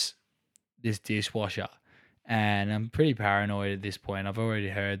this dishwasher, and I'm pretty paranoid at this point. I've already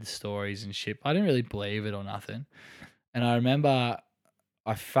heard the stories and shit. I didn't really believe it or nothing. And I remember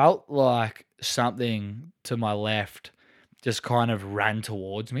I felt like something to my left just kind of ran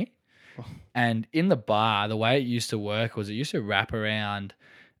towards me. And in the bar, the way it used to work was it used to wrap around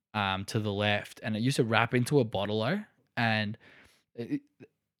to the left, and it used to wrap into a bottle-o, and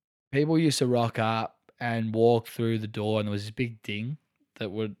people used to rock up and walk through the door, and there was this big ding that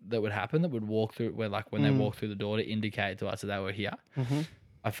would happen, that would walk through, where like when they walk through the door to indicate to us that they were here. Mm-hmm.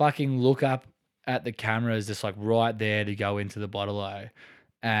 I fucking look up at the cameras just like right there to go into the bottle-o,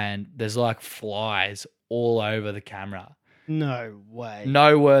 and there's like flies all over the camera. No way.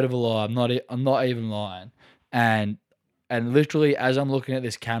 No word of a lie. I'm not even lying. And literally as I'm looking at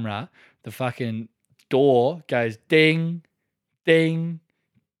this camera, the fucking door goes ding, ding,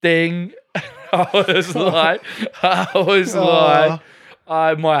 ding. I was like,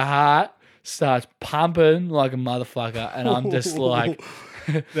 my heart starts pumping like a motherfucker, and I'm just like,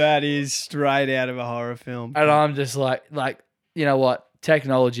 that is straight out of a horror film. and I'm just like, you know what?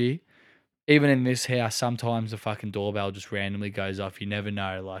 Technology, even in this house, sometimes the fucking doorbell just randomly goes off. You never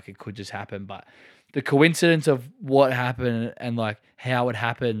know. Like, it could just happen. But the coincidence of what happened and like how it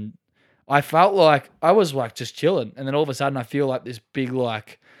happened, I felt like I was like just chilling. And then all of a sudden I feel like this big,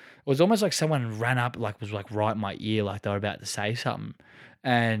 like, it was almost like someone ran up, like was like right in my ear, like they were about to say something.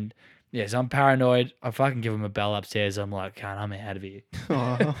 And yeah, so I'm paranoid. I fucking give them a bell upstairs. I'm like, "Can't, I'm out of here."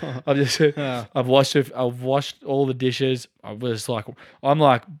 I've washed all the dishes. I'm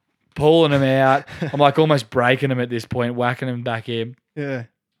like pulling them out. I'm like almost breaking them at this point, whacking them back in. Yeah.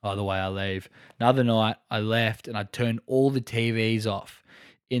 Either way, I leave. Another night, I left and I turned all the TVs off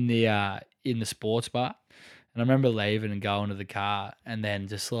in the sports bar. And I remember leaving and going to the car, and then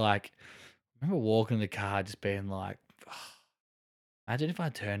just like, I remember walking to the car, just being like, imagine if I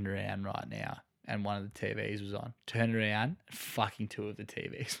turned around right now and one of the TVs was on. Turned around, and fucking two of the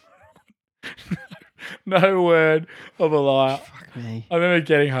TVs. No word of a lie. Fuck me. I remember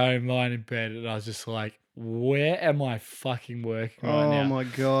getting home, lying in bed, and I was just like, where am I fucking working right now? Oh my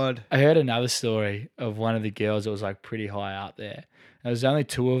God. I heard another story of one of the girls that was like pretty high up there. There was only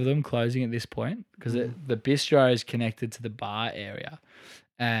two of them closing at this point because the bistro is connected to the bar area.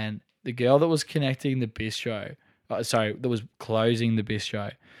 And the girl that was connecting the bistro, that was closing the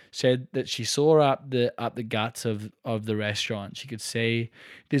bistro, said that she saw up the guts of the restaurant. She could see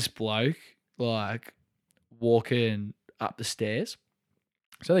this bloke like walking up the stairs.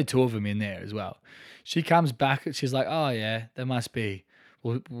 There's only two of them in there as well. She comes back. She's like, "Oh yeah, there must be."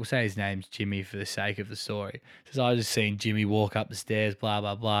 We'll say his name's Jimmy for the sake of the story. Says, "I just seen Jimmy walk up the stairs." Blah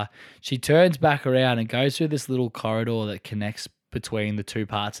blah blah. She turns back around and goes through this little corridor that connects between the two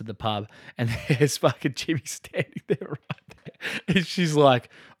parts of the pub, and there's fucking Jimmy standing there right there. And she's like,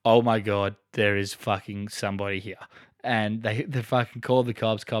 "Oh my God, there is fucking somebody here." And they fucking called the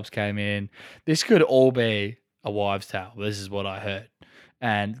cops. Cops came in. This could all be a wives' tale. This is what I heard.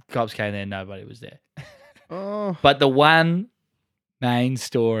 And cops came there, nobody was there. Oh. But the one main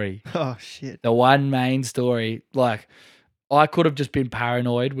story, Oh shit. like I could have just been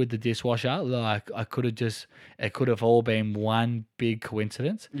paranoid with the dishwasher. Like it could have all been one big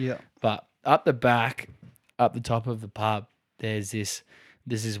coincidence. Yeah. But up the back, up the top of the pub, there's this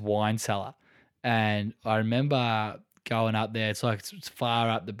wine cellar. And I remember going up there. It's like it's far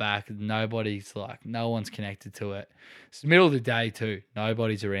up the back. No one's connected to it. It's the middle of the day too.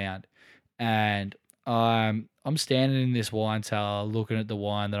 Nobody's around. And I'm standing in this wine cellar looking at the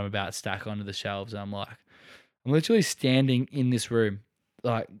wine that I'm about to stack onto the shelves. And I'm like, I'm literally standing in this room,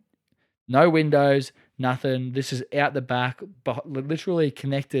 like no windows, nothing. This is out the back, but literally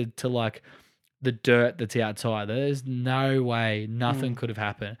connected to like the dirt that's outside. There's no way nothing could have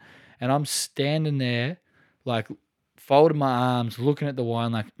happened. And I'm standing there like folding my arms, looking at the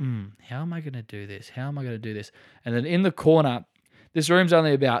wine like, how am I going to do this? How am I going to do this? And then in the corner, this room's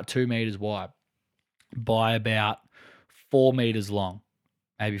only about 2 meters wide by about 4 meters long,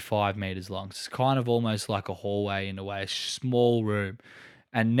 maybe 5 meters long. It's kind of almost like a hallway in a way, a small room.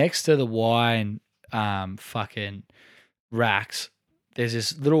 And next to the wine fucking racks, there's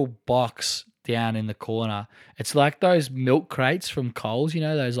this little box down in the corner. It's like those milk crates from Coles, you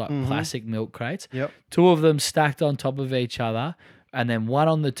know, those like plastic milk crates. Yep. 2 of them stacked on top of each other, and then one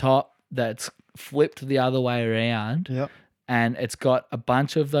on the top that's flipped the other way around. Yep. And it's got a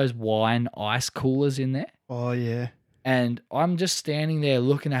bunch of those wine ice coolers in there. Oh yeah. And I'm just standing there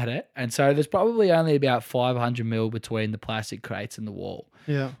looking at it. And so there's probably only about 500 mil between the plastic crates and the wall.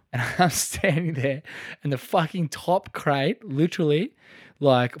 Yeah. And I'm standing there, and the fucking top crate literally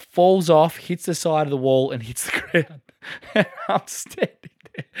like falls off, hits the side of the wall, and hits the ground. And I'm standing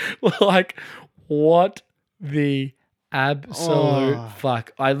there like, what the absolute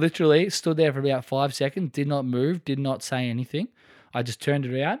fuck? I literally stood there for about 5 seconds, did not move, did not say anything. I just turned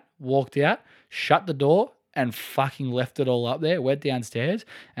around, walked out, shut the door, and fucking left it all up there. Went downstairs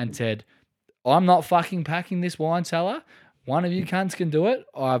and said, I'm not fucking packing this wine cellar. One of you cunts can do it.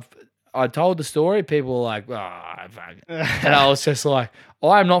 I told the story. People were like, fuck. And I was just like,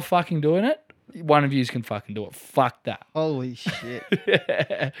 I'm not fucking doing it. One of you can fucking do it. Fuck that. Holy shit.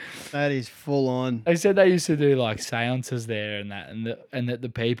 Yeah. That is full on. They said they used to do like seances there and that the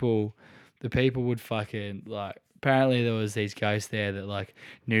people would fucking like, apparently there was these ghosts there that like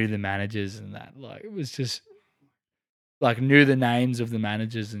knew the managers and that, like it was just like knew the names of the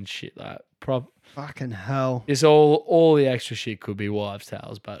managers and shit, like Fucking hell. it's all the extra shit could be wives'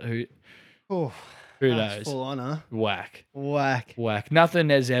 tales, but who That's knows? full on, huh? Whack. Whack. Nothing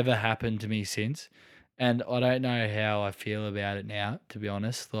has ever happened to me since, and I don't know how I feel about it now, to be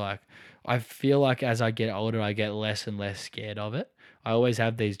honest. Like, I feel like as I get older, I get less and less scared of it. I always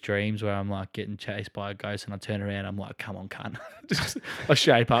have these dreams where I'm like getting chased by a ghost, and I turn around, I'm like, come on, cunt. Just I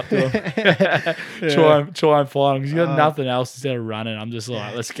shape up to them. Try and fight them, because you got nothing else instead of running. I'm just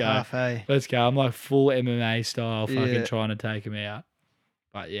like, let's go. Tough, eh? Let's go. I'm like full MMA style fucking trying to take him out.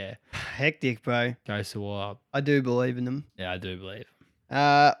 But yeah, Hectic, bro. ghosts are wild. I do believe in them. Yeah, I do believe.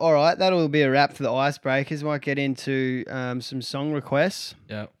 All right, that'll be a wrap for the icebreakers. Might get into some song requests.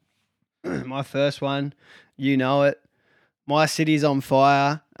 Yeah. My first one, you know it. My City's on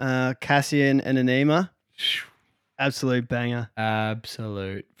Fire, Cassian and Anima. Absolute banger.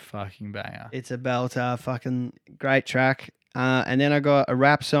 Absolute fucking banger. It's a belter, fucking great track. And then I got a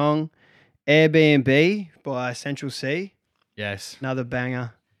rap song, Airbnb by Central C. Yes. Another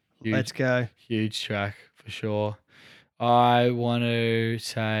banger. Huge, Let's go. Huge track for sure. I want to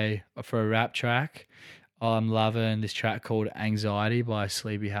say for a rap track, I'm loving this track called Anxiety by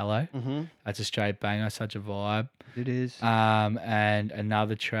Sleepy Hallow. Mm-hmm. That's a straight banger, such a vibe. It is. And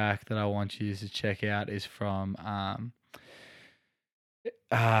another track that I want you to check out is from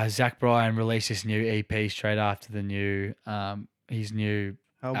Zach Bryan released this new EP straight after the new his new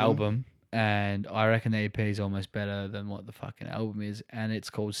album. And I reckon the EP is almost better than what the fucking album is, and it's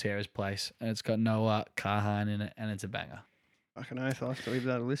called Sarah's Place, and it's got Noah Kahan in it, and it's a banger. Fucking oath, I'll have to give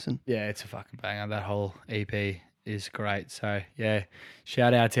that a listen. Yeah, it's a fucking banger. That whole EP is great. So yeah,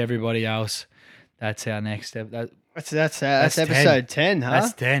 shout out to everybody else. That's our next step. That's episode 10, huh?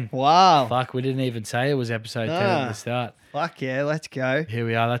 That's 10. Wow. Fuck, we didn't even say it was episode 10 at the start. Fuck yeah, let's go. Here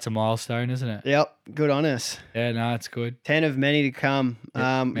we are. That's a milestone, isn't it? Yep, good on us. Yeah, no, it's good. 10 of many to come.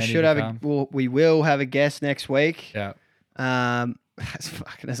 Many We will have a guest next week. Yeah. As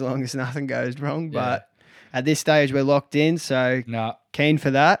fucking as long as nothing goes wrong, but at this stage we're locked in, so keen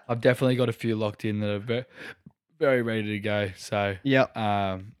for that. I've definitely got a few locked in that are very, very ready to go. So yep.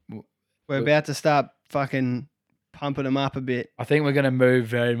 We're about to start fucking pumping them up a bit. I think we're going to move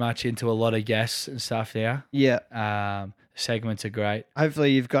very much into a lot of guests and stuff now. Yeah. Segments are great.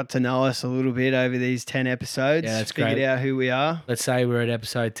 Hopefully you've got to know us a little bit over these 10 episodes. Yeah, that's Figured great. out who we are. Let's say we're at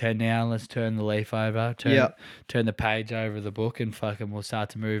episode 10 now. Let's turn the leaf over. Turn the page over the book, and fucking we'll start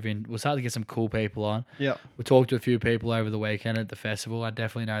to move in. We'll start to get some cool people on. Yep. We'll talk to a few people over the weekend at the festival. I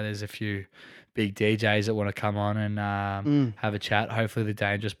definitely know there's a few big DJs that want to come on and have a chat. Hopefully the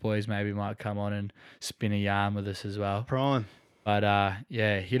Dangerous Boys maybe might come on and spin a yarn with us as well. Prime. But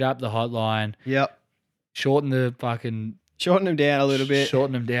yeah, hit up the hotline. Yep. Shorten them down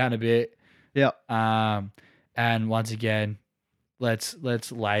a bit. Yep. And once again, let's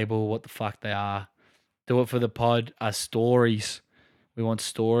label what the fuck they are. Do it for the pod. Stories. We want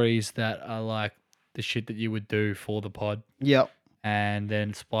stories that are like the shit that you would do for the pod. Yep. And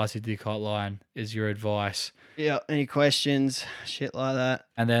then Spicy Dick Hotline is your advice. Yeah, any questions, shit like that.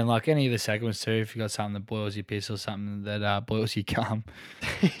 And then like any of the segments too, if you got something that boils your piss or something that boils your cum,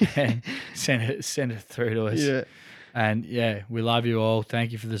 send it through to us. Yeah. And yeah, we love you all.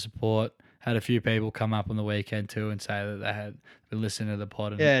 Thank you for the support. Had a few people come up on the weekend too and say that they had been listening to the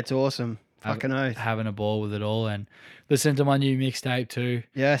pod. And it's awesome. Fucking oath. Having a ball with it all, and listen to my new mixtape too.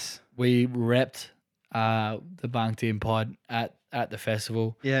 Yes. We repped the Bunked In pod at the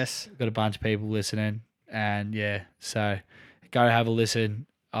festival. Yes. Got a bunch of people listening, and yeah, so go have a listen.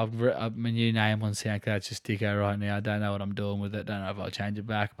 I've my new name on SoundCloud. It's just Dicko right now. I don't know what I'm doing with it. Don't know if I'll change it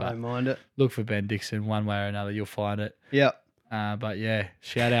back, but don't mind it. Look for Ben Dixon one way or another. You'll find it. Yep. But yeah,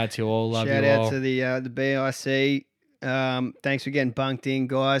 shout out to you all. Love shout you all. Shout out to the BIC. Thanks for getting bunked in,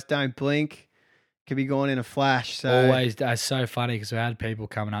 guys. Don't blink. could be gone in a flash. So Always, that's so funny because we had people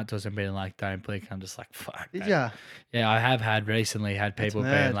coming up to us and being like, "Don't blink." I'm just like, "Fuck." Did ya? Yeah, I have recently had people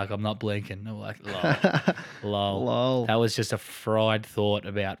being mad. like, "I'm not blinking." I'm like, lol. Lol. That was just a fried thought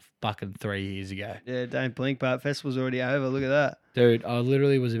about fucking 3 years ago. Yeah, don't blink, but festival's already over. Look at that. Dude, I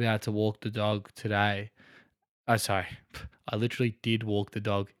literally was about to walk the dog today. Oh, sorry. I literally did walk the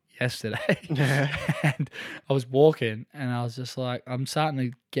dog yesterday. And I was walking and I was just like, I'm starting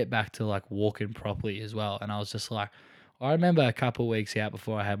to get back to like walking properly as well. And I was just like, I remember a couple of weeks out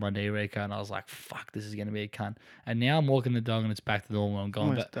before I had my knee reco and I was like, fuck, this is going to be a cunt. And now I'm walking the dog and it's back to normal. I'm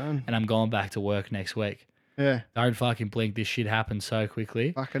going back done. and I'm going back to work next week. Yeah. Don't fucking blink. This shit happens so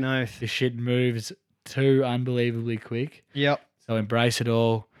quickly. Fucking oath. This shit moves too unbelievably quick. Yep. So embrace it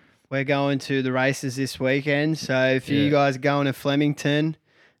all. We're going to the races this weekend. So if you guys are going to Flemington,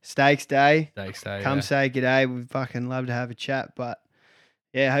 Stakes Day, come say g'day. We'd fucking love to have a chat. But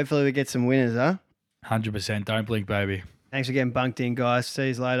yeah, hopefully we get some winners, huh? 100%. Don't blink, baby. Thanks for getting bunked in, guys. See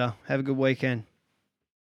you later. Have a good weekend.